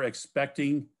 We're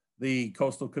expecting the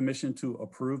Coastal Commission to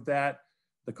approve that.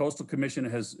 The Coastal Commission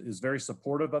is very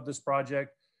supportive of this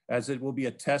project, as it will be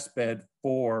a test bed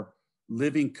for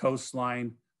living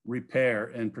coastline repair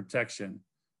and protection,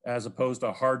 as opposed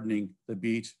to hardening the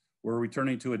beach. We're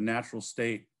returning to a natural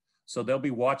state. So they'll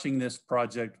be watching this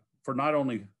project for not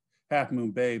only Half Moon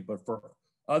Bay, but for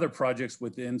other projects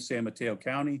within San Mateo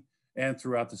County and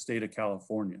throughout the state of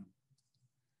California.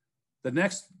 The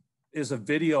next is a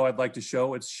video I'd like to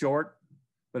show. It's short,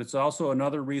 but it's also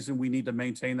another reason we need to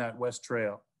maintain that West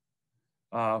Trail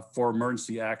for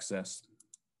emergency access.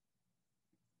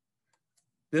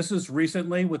 This is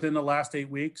recently within the last 8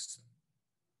 weeks.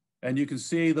 And you can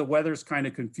see the weather's kind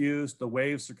of confused, the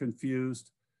waves are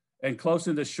confused. And close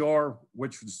in the shore,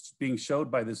 which is being showed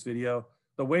by this video,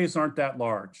 the waves aren't that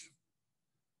large.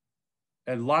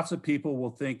 And lots of people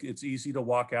will think it's easy to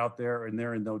walk out there and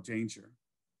they're in no danger.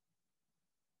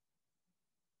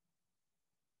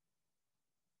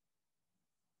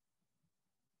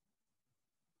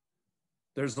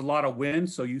 There's a lot of wind,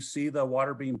 so you see the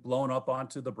water being blown up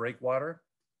onto the breakwater,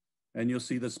 and you'll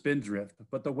see the spin drift,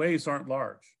 but the waves aren't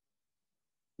large.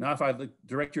 Now, if I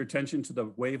direct your attention to the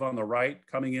wave on the right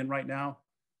coming in right now,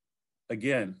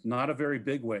 again, not a very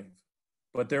big wave,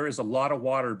 but there is a lot of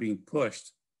water being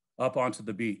pushed up onto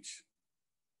the beach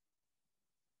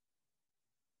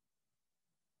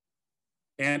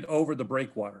and over the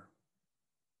breakwater.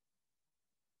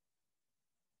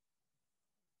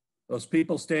 Those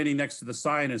people standing next to the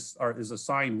sign is a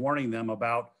sign warning them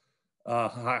about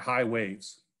high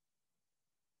waves.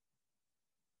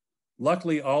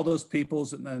 Luckily, all those people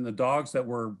and the dogs that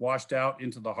were washed out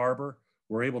into the harbor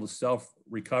were able to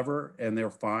self-recover and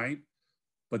they're fine.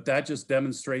 But that just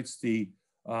demonstrates the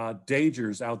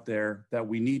dangers out there that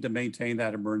we need to maintain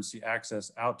that emergency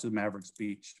access out to Mavericks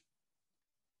Beach.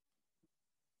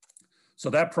 So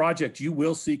that project you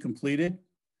will see completed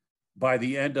by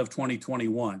the end of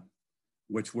 2021,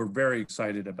 which we're very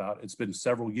excited about. It's been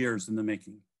several years in the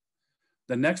making.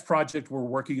 The next project we're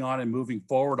working on and moving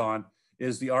forward on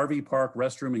is the RV park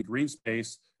restroom and green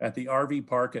space at the RV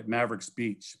park at Mavericks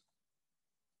Beach.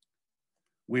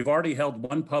 We've already held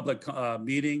one public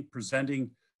meeting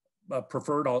presenting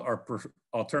preferred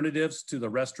alternatives to the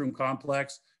restroom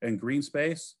complex and green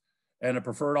space, and a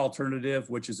preferred alternative,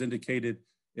 which is indicated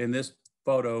in this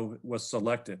photo, was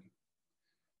selected.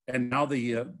 And now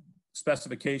the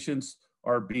specifications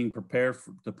are being prepared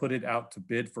to put it out to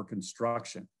bid for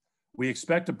construction. We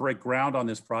expect to break ground on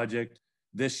this project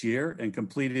this year and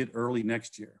complete it early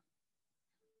next year.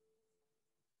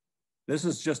 This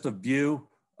is just a view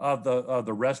of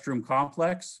the restroom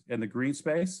complex and the green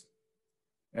space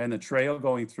and the trail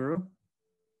going through.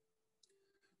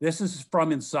 This is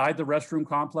from inside the restroom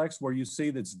complex, where you see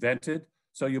that's vented,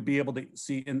 so you'll be able to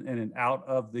see in and out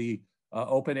of the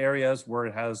open areas where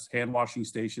it has hand washing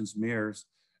stations, mirrors,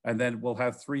 and then we'll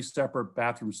have 3 separate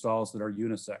bathroom stalls that are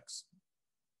unisex.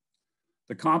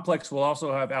 The complex will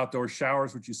also have outdoor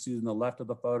showers, which you see in the left of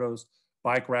the photos,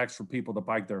 bike racks for people to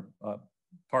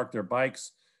park their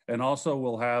bikes, and also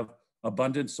we'll have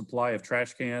abundant supply of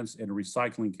trash cans and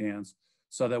recycling cans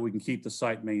so that we can keep the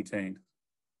site maintained.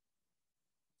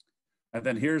 And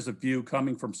then here's a view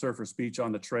coming from Surfers Beach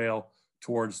on the trail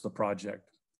towards the project.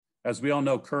 As we all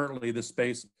know, currently this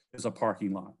space is a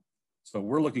parking lot. So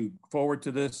we're looking forward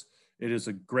to this. It is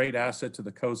a great asset to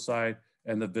the Coastside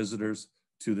and the visitors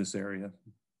to this area.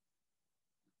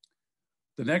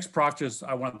 The next project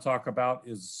I want to talk about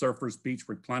is Surfers Beach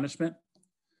replenishment.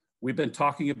 We've been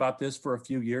talking about this for a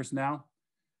few years now,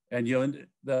 and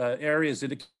the area is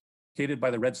indicated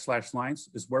by the red slash lines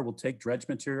is where we'll take dredge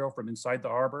material from inside the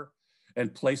harbor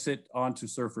and place it onto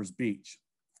Surfers Beach,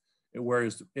 where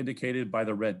it's indicated by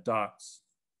the red dots.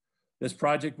 This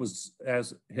project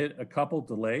has hit a couple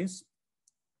delays,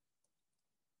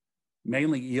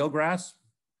 mainly eelgrass.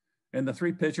 And the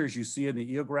 3 pictures you see in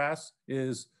the eelgrass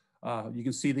is, you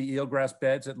can see the eelgrass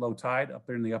beds at low tide up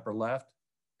there in the upper left.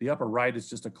 The upper right is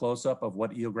just a close-up of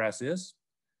what eelgrass is.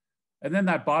 And then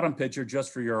that bottom picture,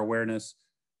 just for your awareness,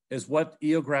 is what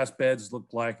eelgrass beds look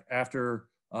like after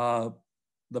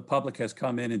the public has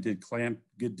come in and did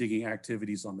good digging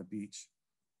activities on the beach.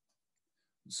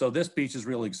 So this beach is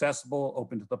really accessible,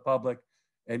 open to the public,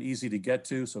 and easy to get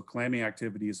to, so clamming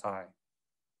activity is high.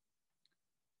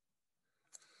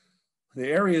 The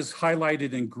areas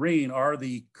highlighted in green are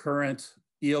the current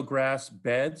eelgrass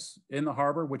beds in the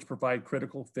harbor, which provide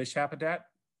critical fish habitat.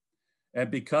 And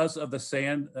because of the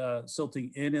sand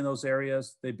silting in those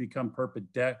areas, they become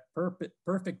perfect depth for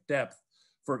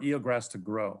eelgrass to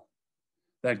grow.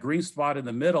 That green spot in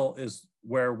the middle is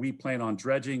where we plan on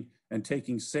dredging and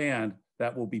taking sand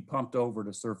that will be pumped over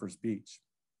to Surfers Beach.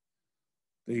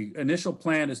 The initial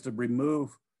plan is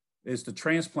to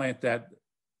transplant that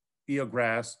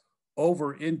eelgrass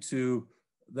over into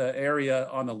the area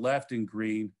on the left in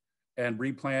green and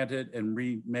replant it and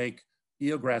remake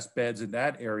eelgrass beds in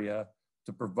that area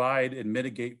to provide and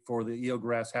mitigate for the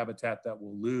eelgrass habitat that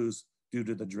we'll lose due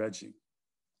to the dredging.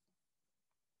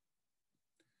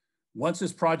 Once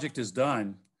this project is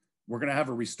done, we're going to have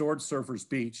a restored Surfers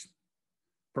Beach,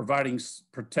 providing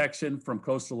protection from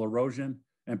coastal erosion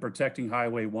and protecting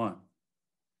Highway 1.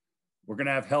 We're going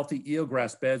to have healthy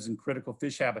eelgrass beds and critical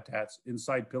fish habitats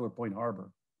inside Pillar Point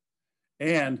Harbor.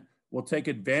 And we'll take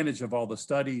advantage of all the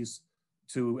studies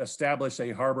to establish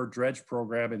a harbor dredge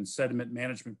program and sediment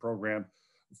management program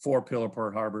for Pillar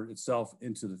Point Harbor itself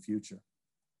into the future.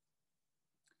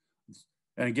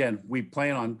 And again, we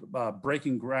plan on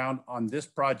breaking ground on this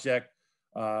project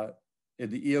in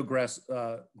the eelgrass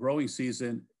growing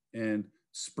season in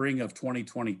spring of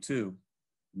 2022.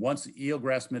 Once the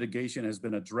eelgrass mitigation has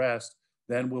been addressed,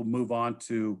 then we'll move on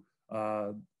to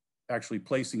actually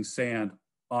placing sand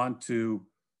onto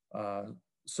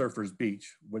Surfers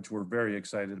Beach, which we're very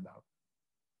excited about.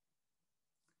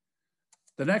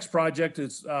 The next project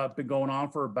has been going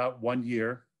on for about 1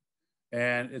 year,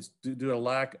 and it's due to a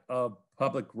lack of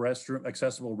public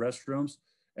accessible restrooms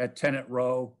at Tenant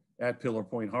Row at Pillar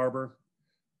Point Harbor.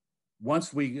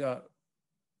 Once we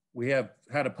have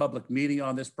had a public meeting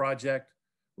on this project,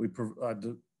 we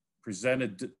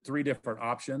presented 3 different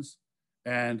options,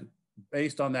 and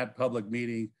based on that public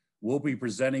meeting, we'll be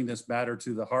presenting this matter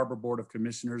to the Harbor Board of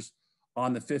Commissioners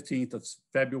on the 15th of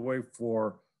February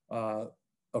for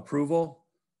approval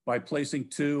by placing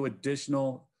 2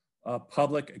 additional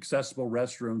public accessible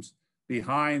restrooms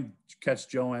behind Catch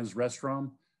Joanne's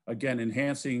restroom, again,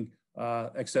 enhancing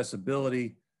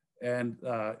accessibility and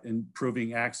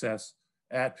improving access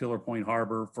at Pillar Point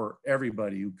Harbor for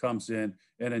everybody who comes in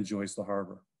and enjoys the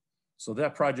harbor. So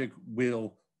that project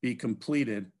will be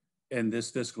completed in this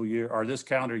fiscal year or this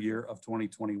calendar year of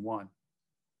 2021.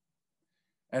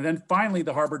 And then finally,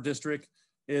 the Harbor District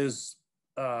is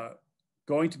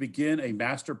going to begin a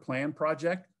master plan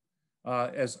project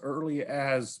as early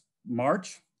as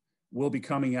March. We'll be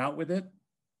coming out with it,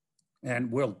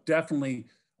 and we'll definitely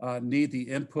need the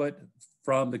input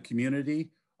from the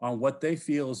community on what they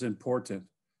feel is important.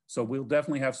 So we'll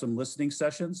definitely have some listening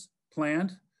sessions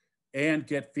planned and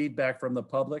get feedback from the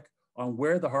public on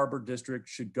where the Harbor District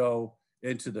should go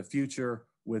into the future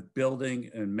with building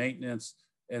and maintenance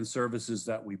and services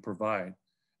that we provide.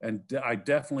 And I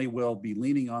definitely will be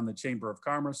leaning on the Chamber of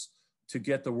Commerce to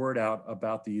get the word out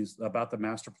about the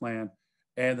master plan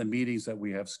and the meetings that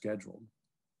we have scheduled.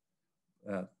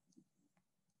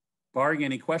 Barring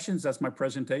any questions, that's my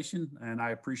presentation, and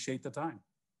I appreciate the time.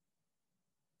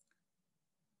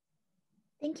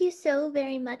 Thank you so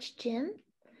very much, Jim.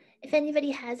 If anybody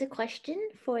has a question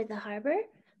for the harbor,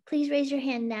 please raise your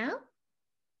hand now.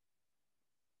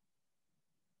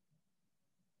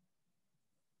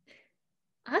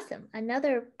 Awesome.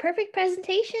 Another perfect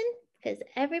presentation because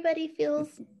everybody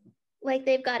feels like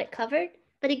they've got it covered.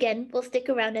 But again, we'll stick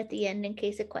around at the end in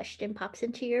case a question pops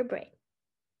into your brain.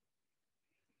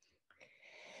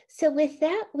 So with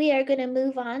that, we are going to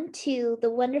move on to the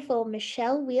wonderful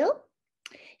Michelle Wheel.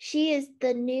 She is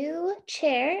the new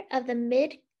chair of the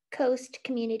Midcoast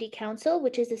Community Council,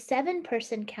 which is a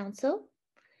 7-person council.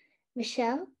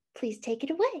 Michelle, please take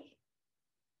it away.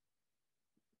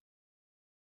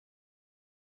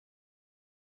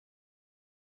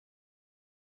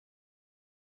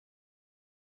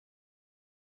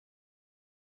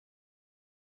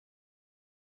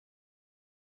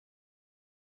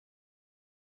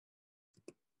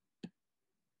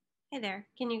 Hey there,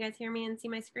 can you guys hear me and see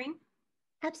my screen?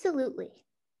 Absolutely.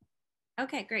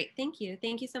 Okay, great, thank you.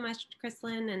 Thank you so much,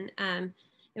 Chrislyn. And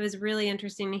it was really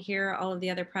interesting to hear all of the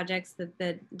other projects that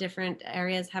the different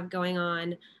areas have going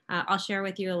on. I'll share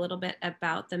with you a little bit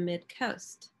about the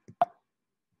Midcoast.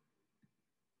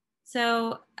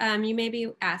 So you may be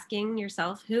asking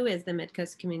yourself, who is the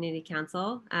Midcoast Community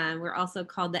Council? We're also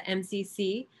called the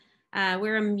MCC.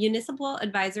 We're a municipal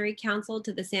advisory council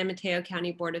to the San Mateo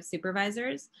County Board of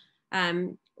Supervisors.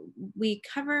 We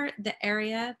cover the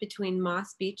area between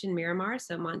Moss Beach and Miramar,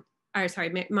 so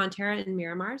Montera and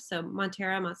Miramar. So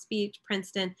Montera, Moss Beach,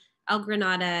 Princeton, El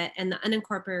Granada, and the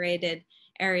unincorporated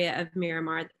area of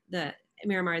Miramar. The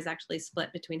Miramar is actually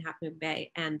split between Half Moon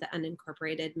Bay and the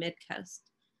unincorporated Midcoast.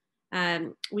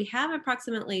 We have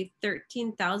approximately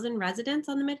 13,000 residents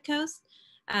on the Midcoast.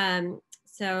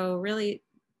 So really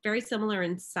very similar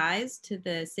in size to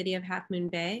the city of Half Moon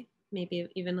Bay, maybe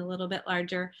even a little bit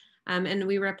larger. And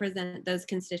we represent those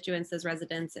constituents as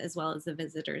residents as well as the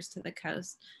visitors to the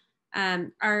coast.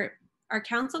 Our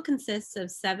council consists of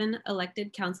 7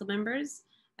 elected council members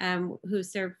who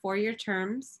serve 4-year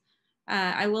terms.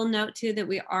 I will note too that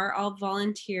we are all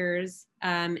volunteers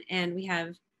and we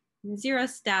have 0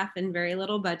 staff and very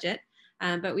little budget,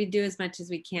 but we do as much as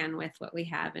we can with what we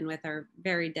have and with our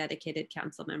very dedicated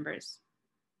council members.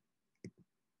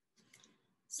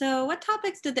 So what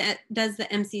topics does the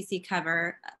MCC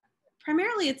cover?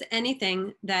 Primarily, it's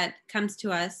anything that comes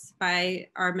to us by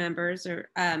our members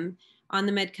or on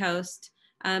the Midcoast,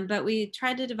 but we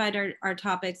try to divide our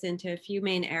topics into a few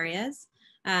main areas.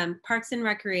 Parks and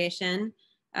recreation,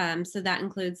 so that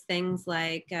includes things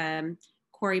like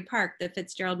Quarry Park, the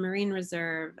Fitzgerald Marine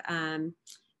Reserve,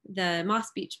 the Moss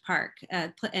Beach Park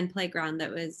and playground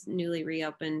that was newly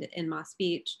reopened in Moss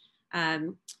Beach.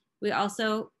 We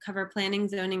also cover planning,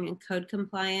 zoning, and code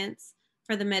compliance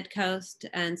for the Midcoast.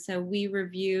 And so we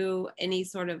review any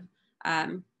sort of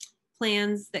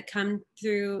plans that come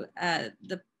through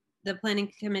the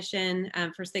Planning Commission.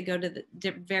 First, they go to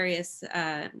the various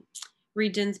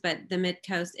regions, but the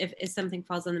Midcoast, if something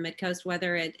falls on the Midcoast,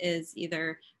 whether it is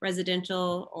either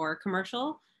residential or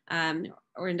commercial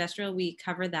or industrial, we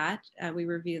cover that. We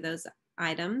review those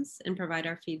items and provide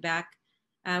our feedback.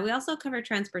 We also cover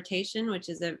transportation, which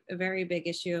is a very big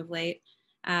issue of late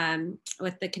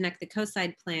with the Connect the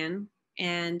Coastside plan.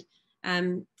 And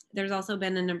there's also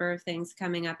been a number of things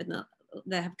coming up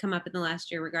that have come up in the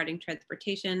last year regarding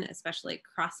transportation, especially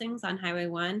crossings on Highway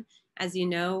 1. As you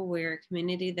know, we're a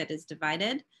community that is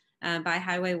divided by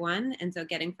Highway 1. And so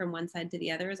getting from one side to the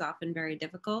other is often very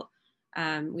difficult.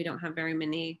 We don't have very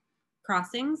many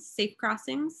crossings, safe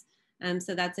crossings.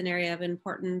 So that's an area of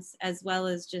importance, as well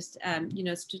as just,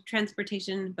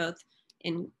 transportation, both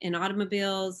in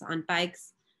automobiles, on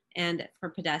bikes, and for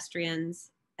pedestrians,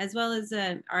 as well as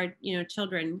our,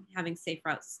 children having safe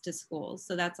routes to schools.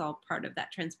 So that's all part of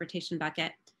that transportation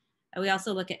bucket. We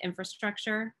also look at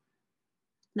infrastructure.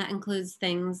 That includes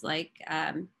things like,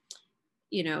 our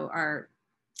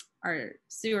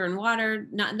sewer and water,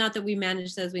 not that we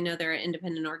manage those. We know there are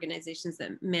independent organizations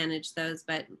that manage those,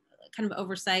 but kind of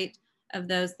oversight of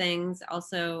those things.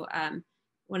 Also,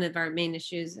 one of our main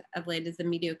issues of late is the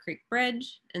Meadow Creek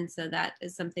Bridge. And so that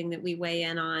is something that we weigh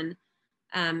in on.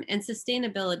 And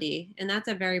sustainability, and that's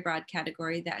a very broad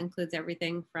category that includes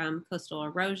everything from coastal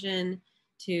erosion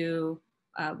to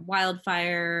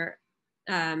wildfire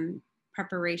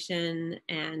preparation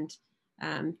and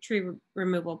tree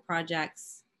removal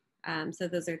projects. So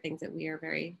those are things that we are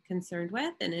very concerned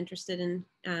with and interested in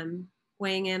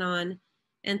weighing in on.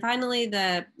 And finally,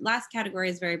 the last category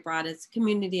is very broad. It's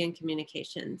community and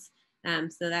communications.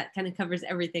 So that kind of covers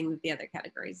everything that the other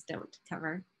categories don't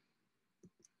cover.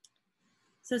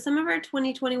 So some of our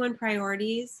 2021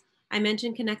 priorities I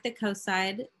mentioned Connect the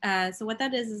Coastside. So what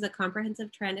that is a comprehensive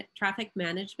traffic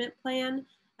management plan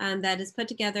that is put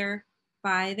together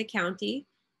by the county.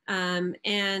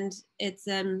 And it's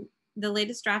the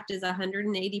latest draft is a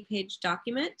 180-page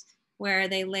document where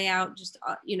they lay out just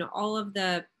all of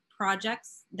the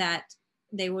projects that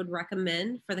they would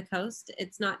recommend for the coast.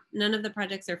 None of the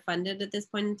projects are funded at this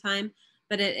point in time,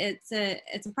 but it's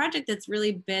a project that's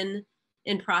really been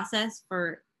in process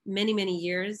for many, many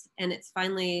years, and it's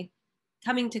finally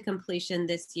coming to completion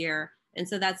this year. And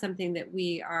so that's something that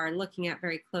we are looking at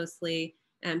very closely,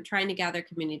 trying to gather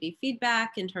community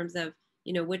feedback in terms of,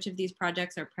 which of these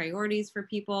projects are priorities for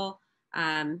people.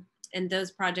 And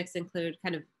those projects include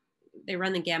they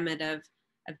run the gamut of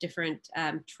different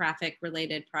traffic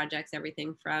related projects,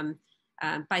 everything from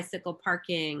bicycle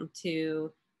parking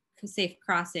to safe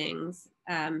crossings,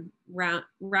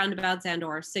 roundabouts and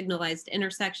or signalized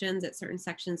intersections at certain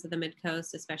sections of the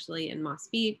Midcoast, especially in Moss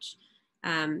Beach.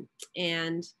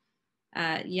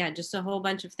 Just a whole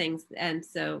bunch of things. And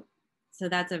so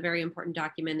that's a very important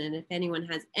document. And if anyone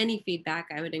has any feedback,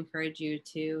 I would encourage you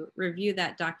to review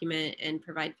that document and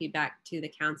provide feedback to the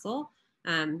council.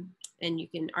 And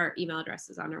our email address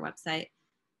is on our website.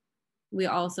 We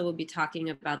also will be talking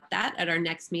about that at our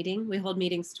next meeting. We hold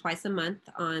meetings twice a month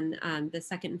on the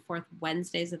second and fourth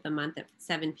Wednesdays of the month at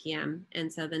 7 p.m.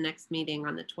 And so the next meeting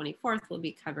on the 24th will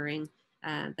be covering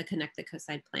the Connect the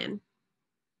Coastside plan.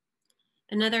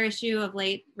 Another issue of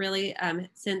late, really,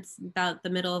 since about the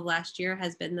middle of last year,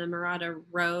 has been the Murata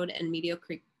Road and Meteor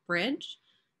Creek Bridge.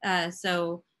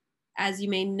 So as you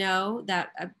may know, that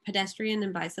a pedestrian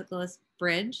and bicyclist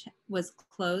bridge was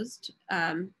closed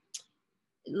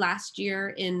last year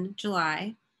in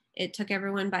July. It took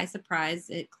everyone by surprise.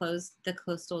 It closed the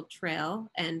coastal trail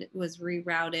and was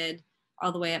rerouted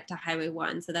all the way up to Highway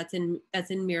 1. So that's in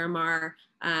Miramar.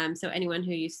 So anyone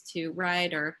who used to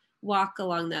ride or walk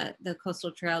along the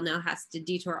coastal trail now has to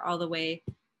detour all the way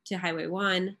to Highway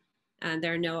 1.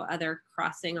 There are no other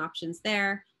crossing options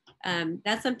there.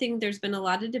 That's something there's been a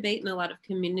lot of debate and a lot of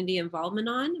community involvement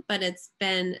on, but it's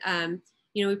been,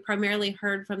 we primarily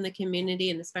heard from the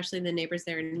community and especially the neighbors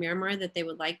there in Miramar that they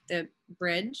would like the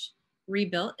bridge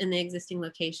rebuilt in the existing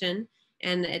location.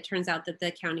 And it turns out that the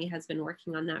county has been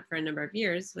working on that for a number of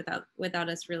years without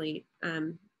us really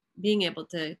being able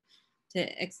to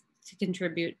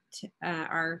contribute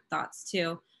our thoughts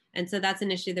to. And so that's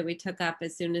an issue that we took up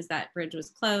as soon as that bridge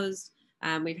was closed.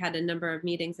 We've had a number of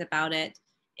meetings about it.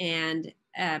 And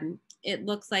it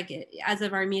looks like as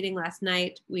of our meeting last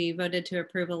night, we voted to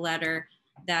approve a letter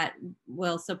that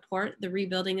will support the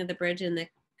rebuilding of the bridge in the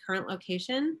current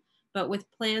location, but with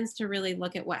plans to really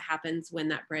look at what happens when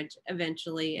that bridge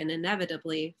eventually and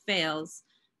inevitably fails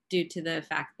due to the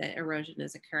fact that erosion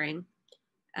is occurring.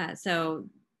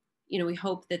 We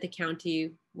hope that the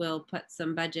county will put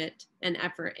some budget and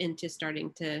effort into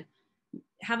starting to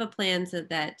have a plan so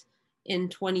that in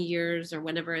 20 years or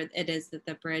whenever it is that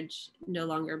the bridge no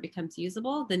longer becomes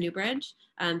usable, the new bridge,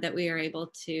 that we are able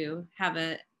to have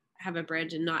a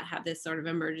bridge and not have this sort of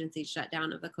emergency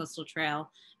shutdown of the coastal trail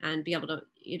and be able to,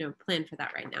 plan for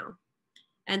that right now.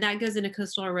 And that goes into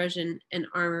coastal erosion and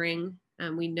armoring.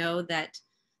 We know that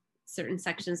certain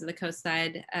sections of the coast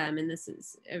side, and this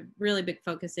is a really big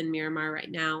focus in Miramar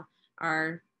right now,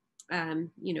 are,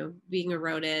 being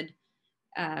eroded.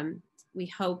 We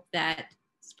hope that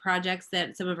projects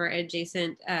that some of our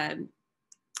adjacent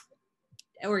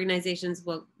organizations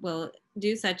will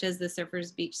do, such as the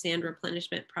Surfers Beach Sand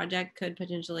Replenishment Project, could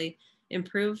potentially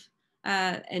improve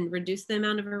and reduce the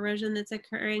amount of erosion that's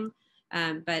occurring.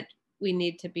 But we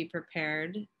need to be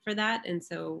prepared for that. And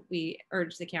so we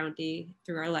urge the county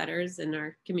through our letters and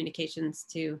our communications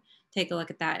to take a look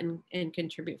at that and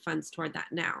contribute funds toward that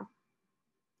now.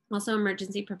 Also,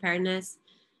 emergency preparedness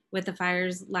with the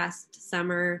fires last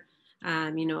summer.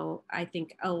 I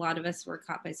think a lot of us were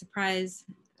caught by surprise,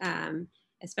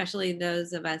 especially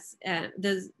those of us,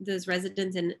 those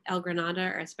residents in El Granada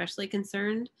are especially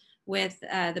concerned with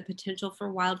the potential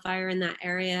for wildfire in that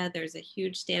area. There's a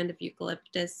huge stand of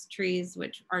eucalyptus trees,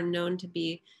 which are known to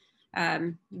be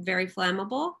very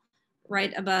flammable,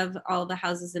 right above all the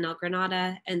houses in El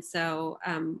Granada. And so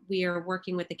we are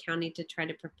working with the county to try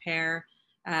to prepare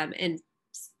and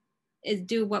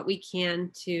do what we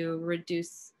can to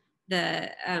reduce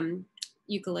the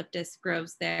eucalyptus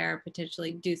groves there,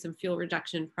 potentially do some fuel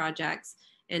reduction projects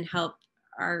and help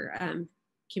our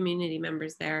community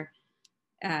members there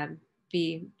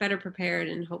be better prepared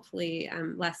and hopefully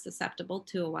less susceptible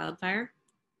to a wildfire.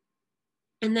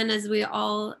 And then as we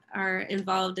all are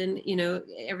involved in,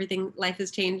 everything, life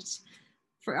has changed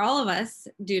for all of us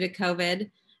due to COVID.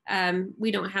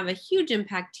 We don't have a huge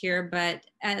impact here, but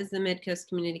as the Midcoast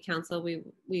Community Council,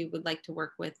 we would like to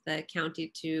work with the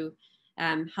county to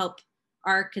help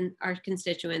our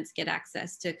constituents get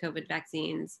access to COVID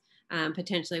vaccines,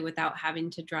 potentially without having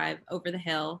to drive over the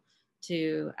hill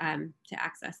to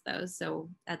access those. So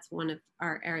that's one of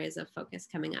our areas of focus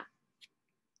coming up.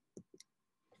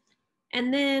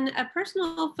 And then a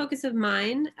personal focus of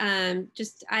mine,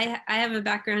 I have a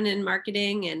background in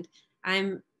marketing, and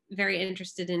I'm very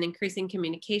interested in increasing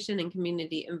communication and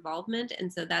community involvement.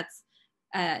 And so that's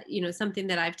something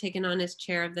that I've taken on as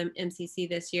chair of the MCC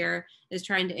this year, is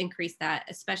trying to increase that,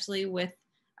 especially with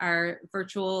our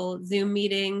virtual Zoom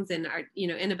meetings and our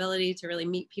inability to really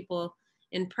meet people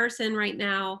in person right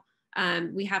now.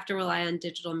 We have to rely on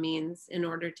digital means in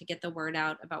order to get the word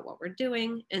out about what we're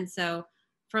doing. And so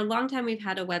for a long time, we've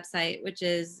had a website, which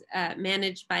is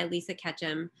managed by Lisa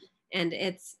Ketchum, and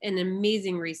it's an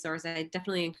amazing resource. I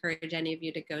definitely encourage any of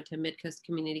you to go to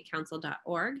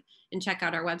midcoastcommunitycouncil.org and check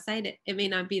out our website. It may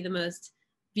not be the most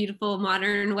beautiful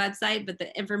modern website, but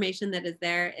the information that is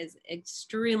there is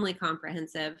extremely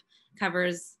comprehensive,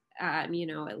 covers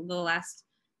the last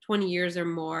 20 years or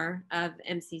more of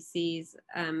MCC's,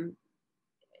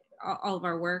 all of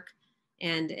our work,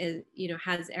 and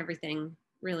has everything,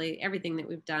 really everything that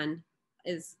we've done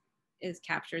is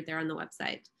captured there on the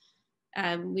website.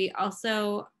 We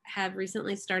also have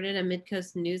recently started a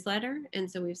Midcoast newsletter, and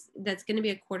so that's going to be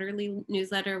a quarterly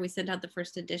newsletter. We sent out the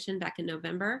first edition back in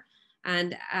November,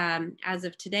 and as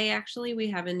of today, actually, we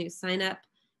have a new sign up.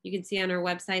 You can see on our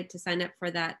website to sign up for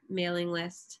that mailing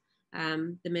list,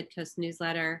 the Midcoast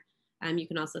newsletter. You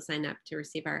can also sign up to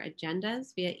receive our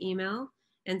agendas via email.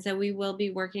 And so we will be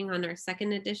working on our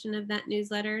second edition of that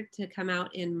newsletter to come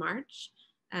out in March.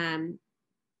 And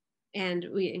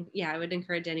I would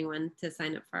encourage anyone to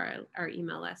sign up for our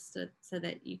email list so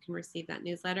that you can receive that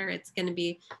newsletter. It's going to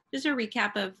be just a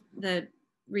recap of the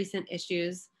recent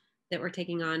issues that we're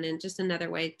taking on, and just another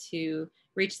way to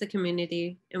reach the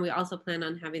community. And we also plan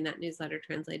on having that newsletter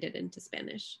translated into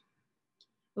Spanish.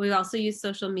 We also use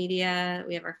social media.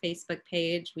 We have our Facebook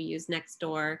page. We use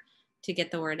Nextdoor to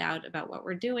get the word out about what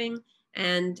we're doing.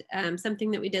 And something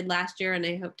that we did last year, and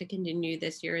I hope to continue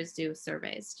this year, is do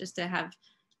surveys, just to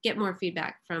get more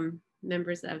feedback from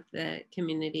members of the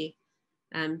community.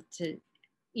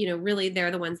 Really,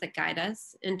 they're the ones that guide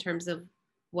us in terms of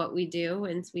what we do,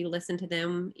 and so we listen to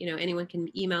them. Anyone can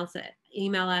email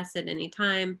us at any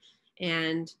time,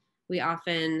 and we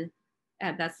often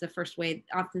that's the first way.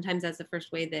 Oftentimes, that's the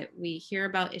first way that we hear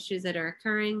about issues that are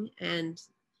occurring, and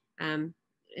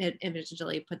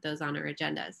eventually put those on our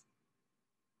agendas.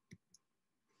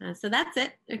 So that's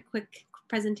it. A quick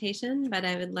presentation, but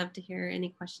I would love to hear any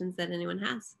questions that anyone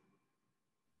has.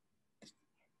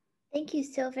 Thank you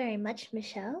so very much,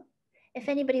 Michelle. If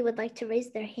anybody would like to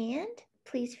raise their hand,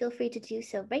 please feel free to do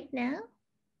so right now.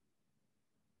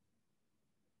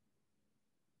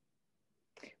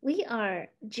 We are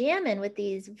jamming with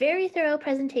these very thorough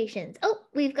presentations. Oh,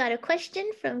 we've got a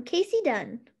question from Casey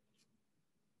Dunn.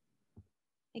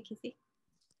 Hey, Casey.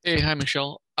 Hey, hi,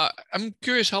 Michelle. I'm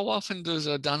curious, how often does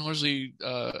Don Horsley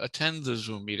attend the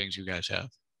Zoom meetings you guys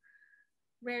have?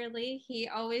 Rarely. He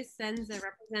always sends a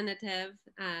representative.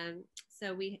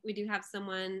 So we do have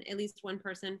someone, at least one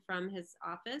person from his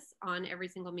office on every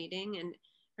single meeting, and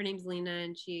her name's Lena,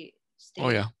 and she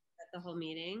stays at the whole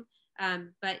meeting.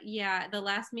 But yeah, the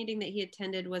last meeting that he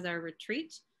attended was our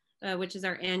retreat, which is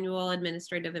our annual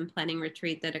administrative and planning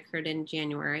retreat that occurred in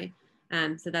January.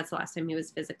 So that's the last time he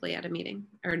was physically at a meeting,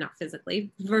 or not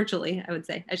physically, virtually,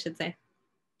 I should say.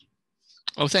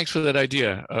 Oh, thanks for that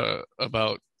idea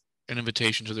about an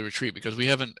invitation to the retreat, because we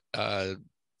haven't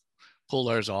pulled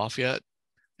ours off yet.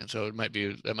 And so that might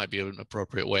be an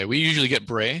appropriate way. We usually get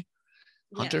Bray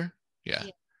Hunter. Yeah.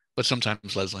 But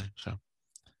sometimes Leslie. So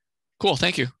cool.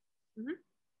 Thank you. Mm-hmm.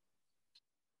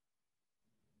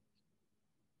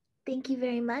 Thank you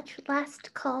very much.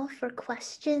 Last call for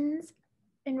questions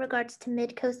in regards to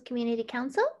Midcoast Community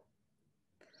Council.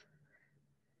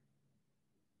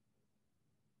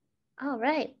 All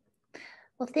right.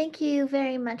 Well, thank you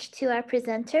very much to our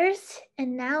presenters.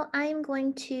 And now I'm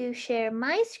going to share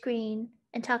my screen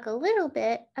and talk a little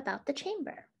bit about the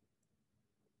chamber.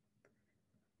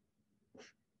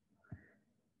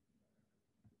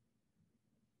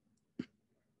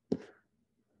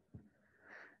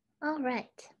 All right.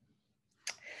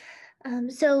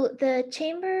 So the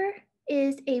chamber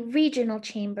is a regional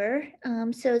chamber.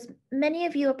 So as many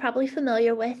of you are probably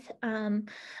familiar with,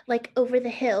 like over the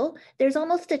hill, there's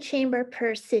almost a chamber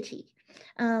per city.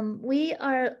 We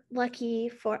are lucky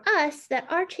for us that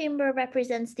our chamber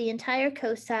represents the entire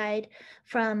Coastside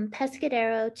from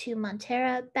Pescadero to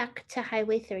Montera back to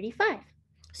Highway 35.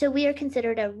 So we are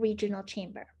considered a regional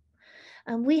chamber.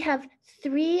 We have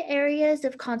 3 areas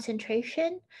of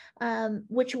concentration,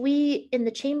 which we in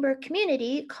the chamber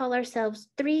community call ourselves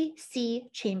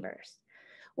 3C chambers.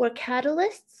 We're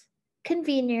catalysts,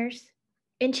 conveners,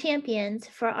 and champions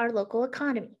for our local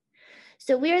economy.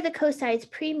 So we are the Coastside's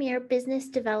premier business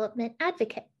development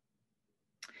advocate.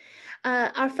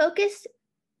 Our focus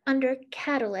under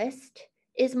Catalyst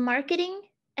is marketing,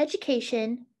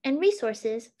 education, and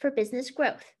resources for business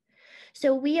growth.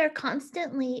 So we are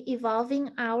constantly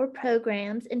evolving our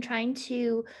programs and trying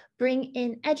to bring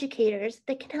in educators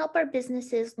that can help our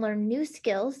businesses learn new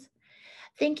skills.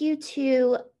 Thank you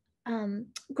to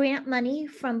grant money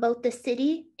from both the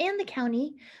city and the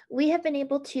county, we have been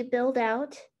able to build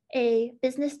out a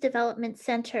business development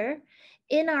center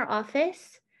in our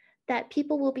office that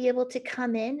people will be able to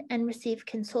come in and receive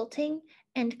consulting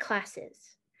and classes.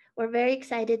 We're very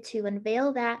excited to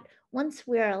unveil that once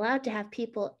we're allowed to have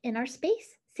people in our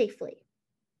space safely.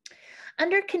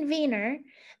 Under convener,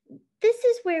 this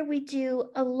is where we do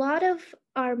a lot of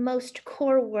our most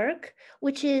core work,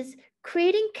 which is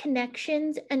creating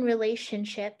connections and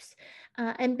relationships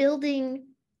and building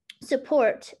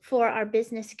support for our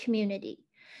business community.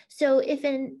 So if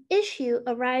an issue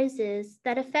arises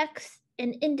that affects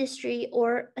an industry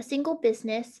or a single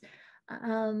business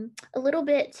a little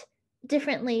bit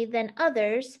differently than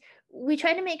others, we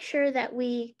try to make sure that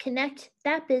we connect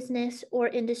that business or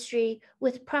industry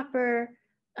with proper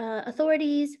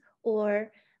authorities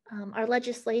or our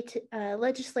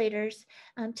legislators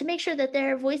to make sure that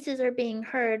their voices are being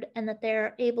heard and that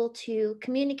they're able to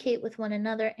communicate with one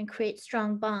another and create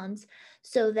strong bonds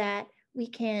so that we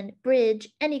can bridge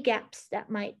any gaps that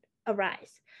might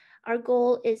arise. Our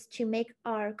goal is to make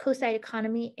our Coastside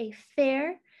economy a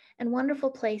fair and wonderful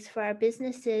place for our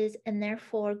businesses and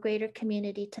therefore greater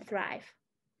community to thrive.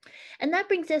 And that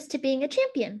brings us to being a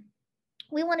champion.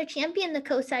 We want to champion the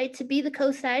Coastside to be the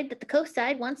Coastside that the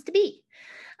Coastside wants to be.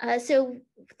 So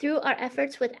through our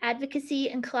efforts with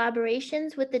advocacy and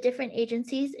collaborations with the different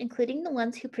agencies, including the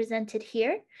ones who presented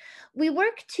here, we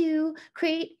work to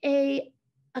create an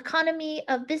economy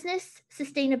of business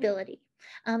sustainability.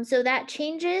 So that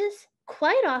changes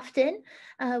quite often.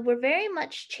 We're very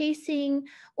much chasing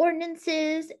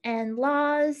ordinances and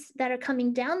laws that are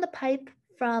coming down the pipe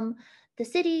from the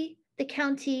city, the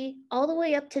county, all the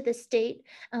way up to the state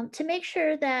to make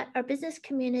sure that our business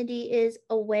community is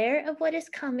aware of what is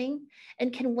coming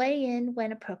and can weigh in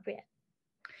when appropriate.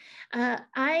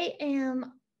 I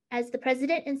am, as the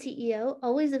president and CEO,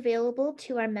 always available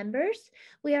to our members.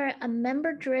 We are a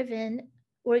member-driven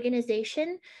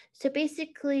organization. So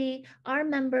basically, our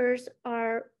members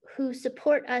are who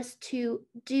support us to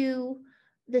do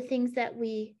the things that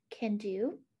we can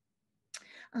do.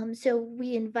 So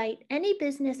we invite any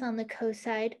business on the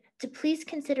Coastside to please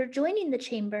consider joining the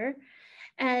chamber,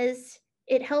 as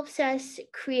it helps us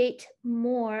create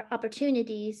more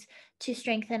opportunities to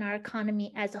strengthen our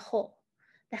economy as a whole.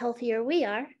 The healthier we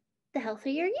are, the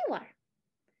healthier you are.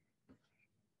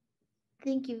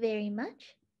 Thank you very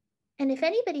much. And if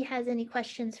anybody has any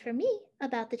questions for me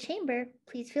about the chamber,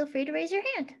 please feel free to raise your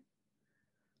hand.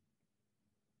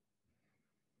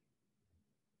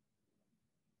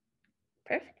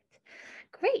 Perfect.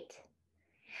 Great.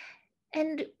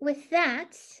 And with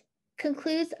that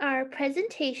concludes our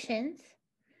presentations.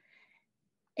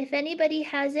 If anybody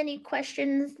has any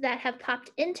questions that have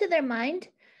popped into their mind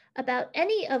about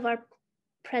any of our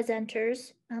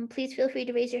presenters, please feel free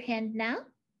to raise your hand now.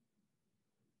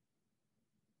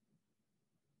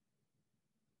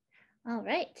 All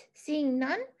right, seeing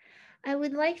none, I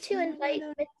would like to invite,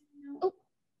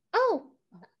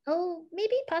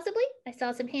 maybe, possibly. I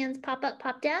saw some hands pop up,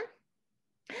 pop down.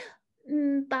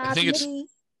 Bob, I think it's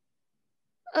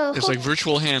like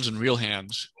virtual hands and real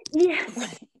hands.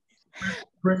 Yes.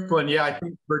 Crystalline, yeah, I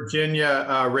think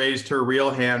Virginia raised her real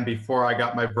hand before I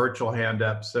got my virtual hand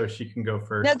up, so she can go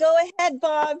first. No, go ahead,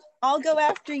 Bob. I'll go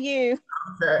after you.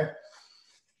 Okay.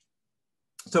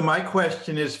 So my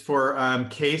question is for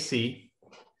Casey.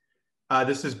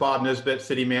 This is Bob Nisbet,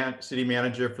 city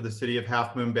manager for the city of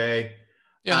Half Moon Bay.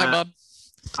 Yeah, hi, Bob.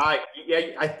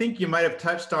 I think you might have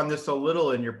touched on this a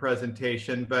little in your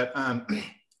presentation, but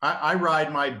I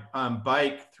ride my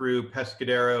bike through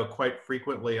Pescadero quite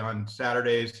frequently on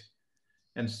Saturdays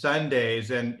and Sundays,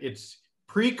 and it's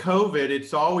pre-COVID,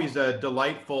 it's always a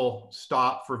delightful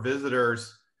stop for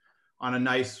visitors on a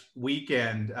nice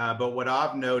weekend. But what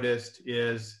I've noticed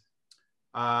is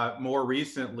more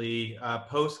recently,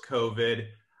 post-COVID,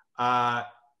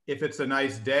 if it's a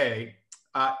nice day.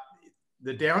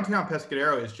 The downtown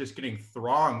Pescadero is just getting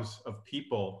throngs of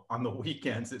people on the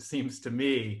weekends, it seems to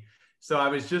me. So I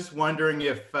was just wondering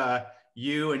if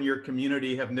you and your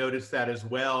community have noticed that as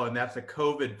well, and that's a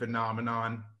COVID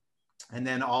phenomenon. And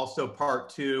then also part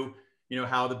two,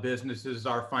 how the businesses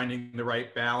are finding the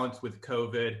right balance with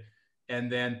COVID.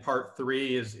 And then part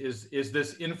three is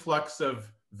this influx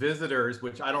of visitors,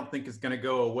 which I don't think is going to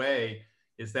go away.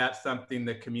 Is that something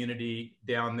the community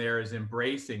down there is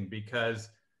embracing? Because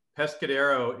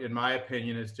Pescadero, in my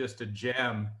opinion, is just a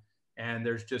gem, and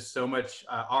there's just so much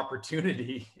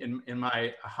opportunity in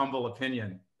my humble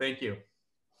opinion. Thank you.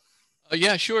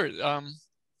 Yeah, sure.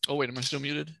 Oh wait, am I still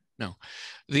muted? No.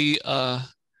 The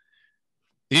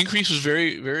increase was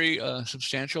very, very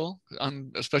substantial,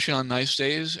 especially on nice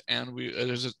days. And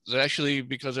there's actually,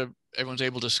 because everyone's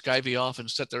able to skivvy off and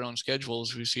set their own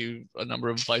schedules, we see a number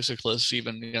of bicyclists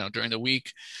even during the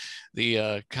week.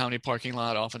 The county parking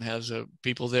lot often has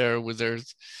people there with their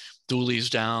dualies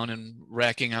down and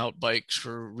racking out bikes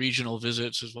for regional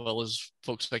visits, as well as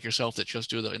folks like yourself that just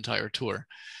do the entire tour.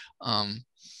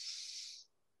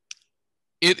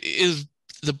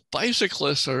 The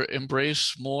bicyclists are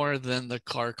embraced more than the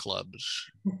car clubs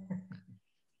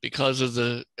because of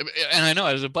and I know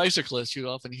as a bicyclist, you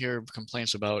often hear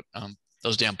complaints about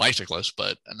those damn bicyclists,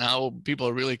 but now people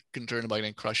are really concerned about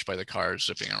getting crushed by the cars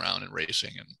zipping around and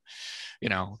racing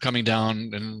and, coming down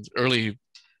in early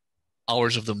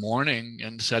hours of the morning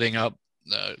and setting up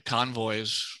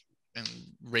convoys and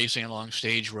racing along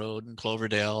Stage Road and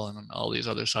Cloverdale and all these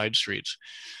other side streets.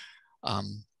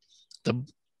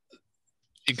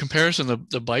 In comparison,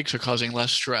 the bikes are causing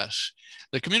less stress.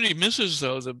 The community misses,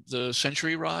 though, the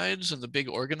century rides and the big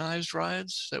organized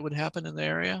rides that would happen in the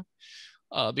area,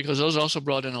 because those also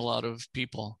brought in a lot of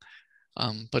people.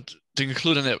 But to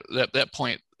conclude on that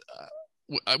point,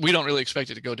 we don't really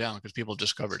expect it to go down because people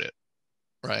discovered it,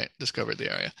 right? Discovered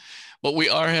the area. What we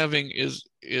are having is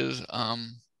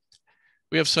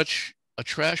we have such a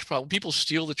trash problem. People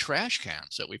steal the trash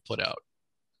cans that we put out,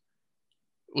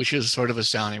 which is sort of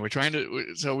astounding.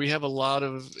 So we have a lot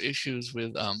of issues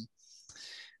with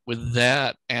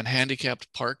that, and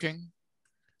handicapped parking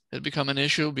has become an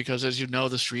issue because, as you know,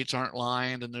 the streets aren't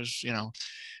lined and there's,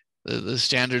 the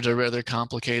standards are rather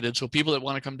complicated. So people that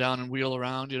want to come down and wheel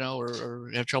around, or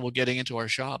have trouble getting into our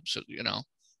shops,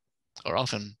 are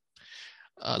often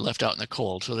left out in the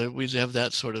cold. So that we have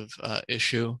that sort of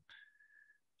issue.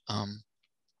 And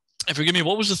forgive me,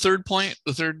 what was the third point,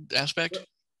 the third aspect?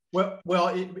 Well,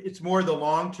 it's more the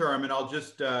long term, and I'll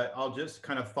just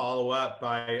kind of follow up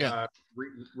by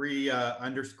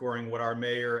underscoring what our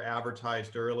mayor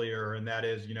advertised earlier, and that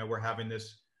is, we're having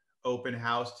this open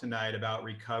house tonight about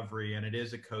recovery, and it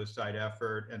is a Coastside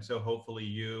effort, and so hopefully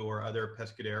you or other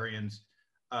Pescaderians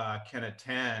can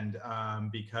attend,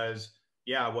 because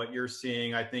what you're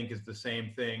seeing, I think, is the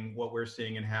same thing what we're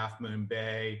seeing in Half Moon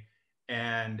Bay.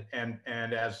 And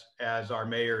as our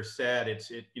mayor said,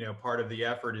 part of the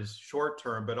effort is short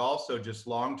term, but also just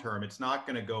long term. It's not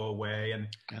going to go away. And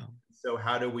so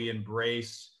how do we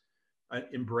embrace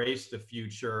the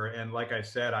future? And like I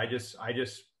said, I just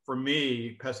for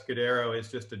me, Pescadero is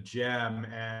just a gem,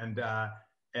 and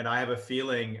I have a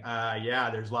feeling,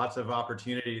 there's lots of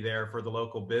opportunity there for the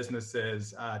local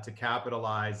businesses to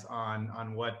capitalize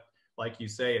on what, like you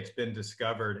say, it's been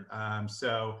discovered.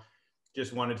 So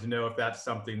just wanted to know if that's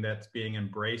something that's being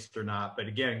embraced or not. But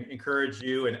again, encourage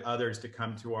you and others to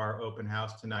come to our open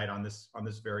house tonight on this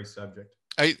very subject.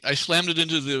 I slammed it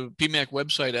into the PMAC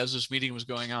website as this meeting was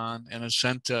going on, and I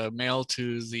sent mail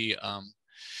to the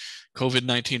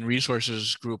COVID-19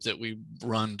 resources group that we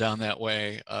run down that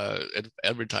way,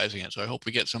 advertising it. So I hope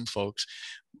we get some folks.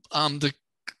 The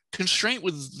constraint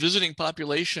with visiting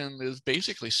population is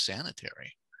basically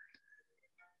sanitary.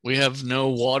 We have no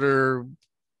water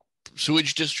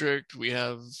sewage district. We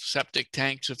have septic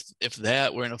tanks. If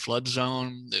that, we're in a flood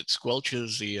zone. It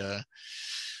squelches the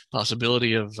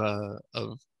possibility of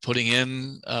putting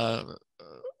in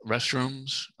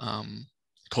restrooms.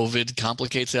 COVID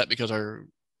complicates that because our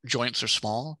joints are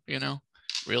small,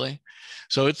 really.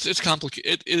 So it's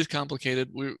complicated. It is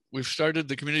complicated.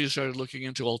 The community started looking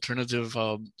into alternative,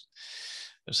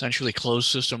 essentially closed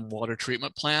system water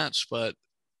treatment plants, but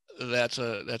that's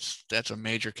a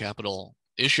major capital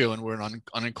issue, and we're an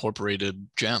unincorporated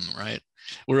gem, right?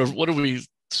 What are we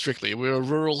strictly? We're a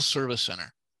rural service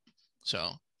center,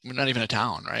 so we're not even a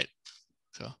town, right?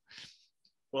 So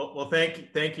well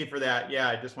thank you for that.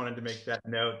 I just wanted to make that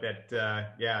note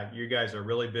that you guys are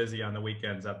really busy on the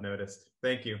weekends, I've noticed.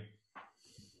 Thank you.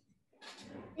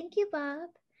 Thank you, Bob.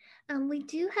 We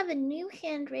do have a new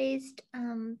hand raised,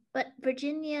 but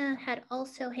Virginia had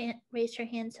also raised her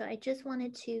hand, so I just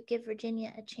wanted to give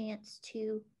Virginia a chance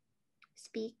to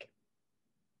speak.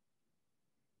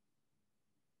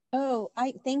 Oh,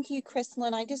 I thank you,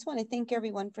 Chrislyn. I just want to thank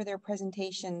everyone for their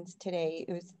presentations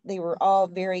today. They were all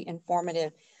very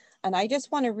informative. And I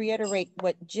just want to reiterate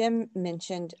what Jim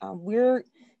mentioned. We're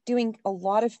doing a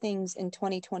lot of things in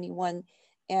 2021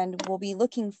 and we'll be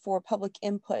looking for public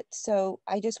input. So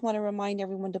I just want to remind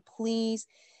everyone to please,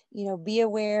 be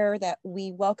aware that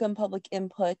we welcome public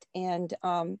input, and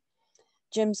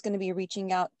Jim's going to be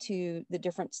reaching out to the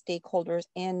different stakeholders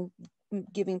and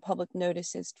giving public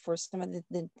notices for some of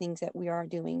the things that we are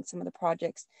doing, some of the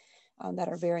projects that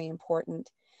are very important.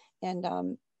 And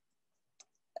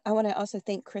I want to also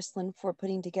thank Chrislyn for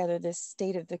putting together this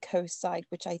State of the Coastside,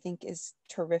 which I think is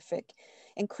terrific.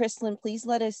 And Chrislyn, please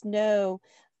let us know,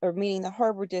 or meaning the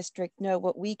Harbor District, know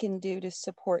what we can do to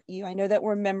support you. I know that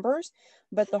we're members,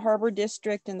 but the Harbor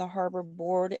District and the Harbor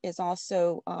Board is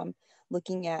also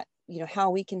looking at, how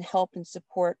we can help and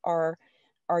support our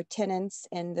tenants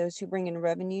and those who bring in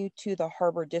revenue to the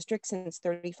Harbor District, since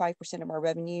 35% of our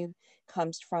revenue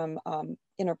comes from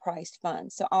enterprise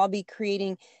funds. So I'll be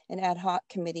creating an ad hoc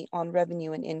committee on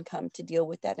revenue and income to deal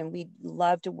with that. And we'd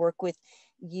love to work with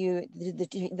you,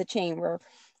 the chamber,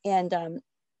 and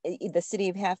the city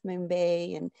of Half Moon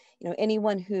Bay, and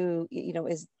anyone who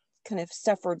is kind of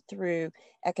suffered through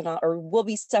economic, or will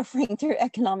be suffering through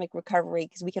economic recovery,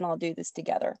 because we can all do this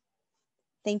together.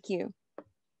 Thank you.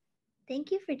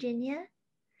 Thank you, Virginia.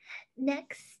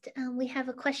 Next, we have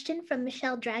a question from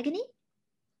Michelle Dragony.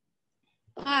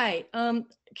 Hi,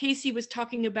 Casey was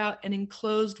talking about an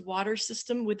enclosed water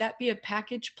system. Would that be a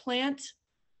package plant?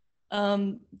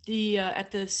 At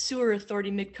the Sewer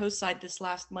Authority Midcoastside this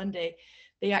last Monday,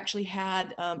 they actually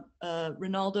had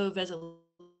Ronaldo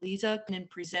Vezaliza and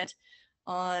present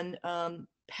on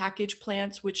package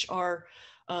plants, which are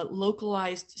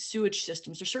localized sewage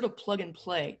systems. They're sort of plug and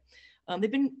play. They've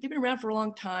been around for a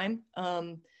long time,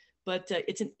 but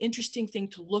it's an interesting thing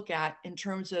to look at in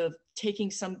terms of taking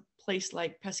some place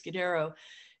like Pescadero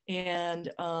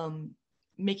and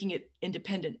making it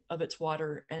independent of its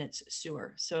water and its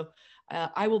sewer. So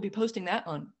I will be posting that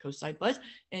on Coastside Buzz,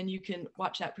 and you can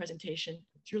watch that presentation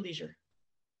at your leisure.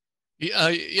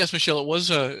 Yes, Michelle, it was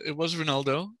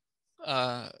Ronaldo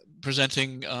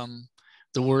presenting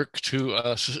the work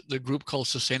to the group called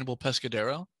Sustainable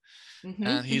Pescadero.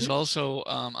 And he's also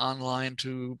online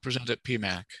to present at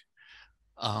PMAC.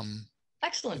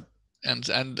 Excellent.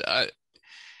 And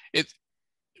it,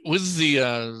 with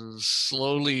the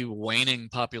slowly waning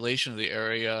population of the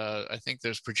area, I think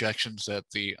there's projections that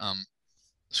the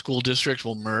school district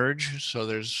will merge. So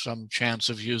there's some chance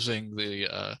of using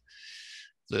the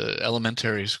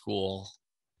elementary school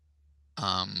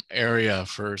area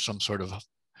for some sort of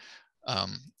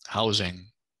housing.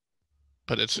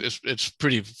 But it's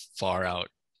pretty far out.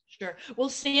 Sure. Well,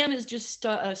 Sam is just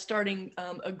starting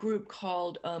a group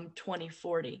called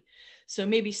 2040. So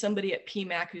maybe somebody at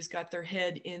PMAC who's got their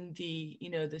head in the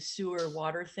the sewer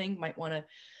water thing might want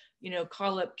to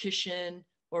call up Kishan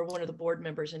or one of the board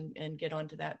members and get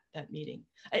onto that meeting.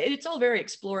 It's all very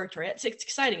exploratory. It's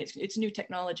exciting. It's new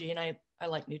technology, and I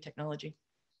like new technology.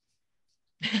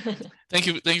 Thank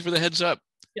you for the heads up.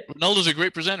 Yep. Ronaldo's a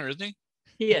great presenter, isn't he?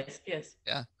 He is. Yes.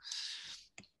 Yeah.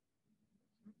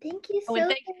 Thank you so much.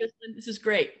 Thank you, Kristen. This is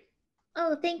great.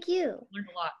 Oh, thank you. Learned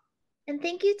a lot. And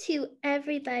thank you to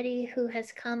everybody who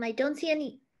has come. I don't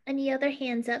see any other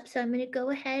hands up, so I'm going to go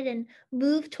ahead and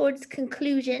move towards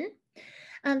conclusion.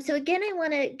 So again, I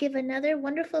want to give another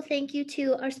wonderful thank you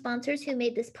to our sponsors who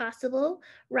made this possible: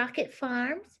 Rocket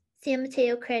Farms, San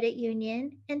Mateo Credit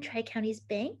Union, and Tri-Counties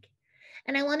Bank.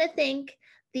 And I want to thank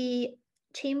the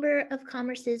Chamber of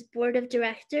Commerce's Board of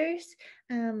Directors,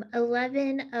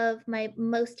 11 of my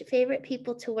most favorite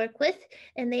people to work with,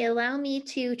 and they allow me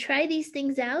to try these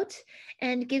things out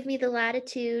and give me the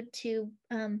latitude to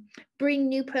bring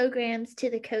new programs to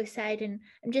the Coastside. And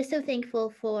I'm just so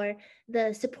thankful for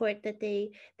the support that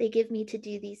they give me to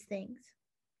do these things.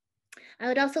 I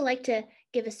would also like to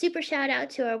give a super shout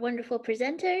out to our wonderful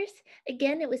presenters.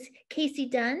 Again, it was Casey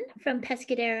Dunn from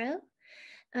Pescadero,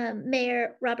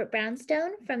 Mayor Robert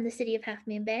Brownstone from the city of Half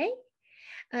Moon Bay,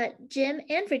 Jim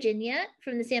and Virginia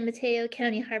from the San Mateo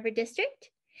County Harbor District,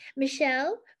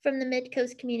 Michelle from the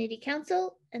Midcoast Community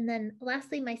Council, and then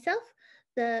lastly myself,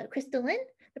 the Crystal Lynn,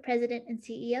 the President and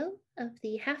CEO of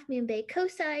the Half Moon Bay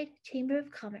Coastside Chamber of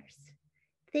Commerce.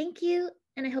 Thank you,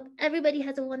 and I hope everybody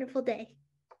has a wonderful day.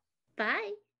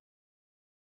 Bye.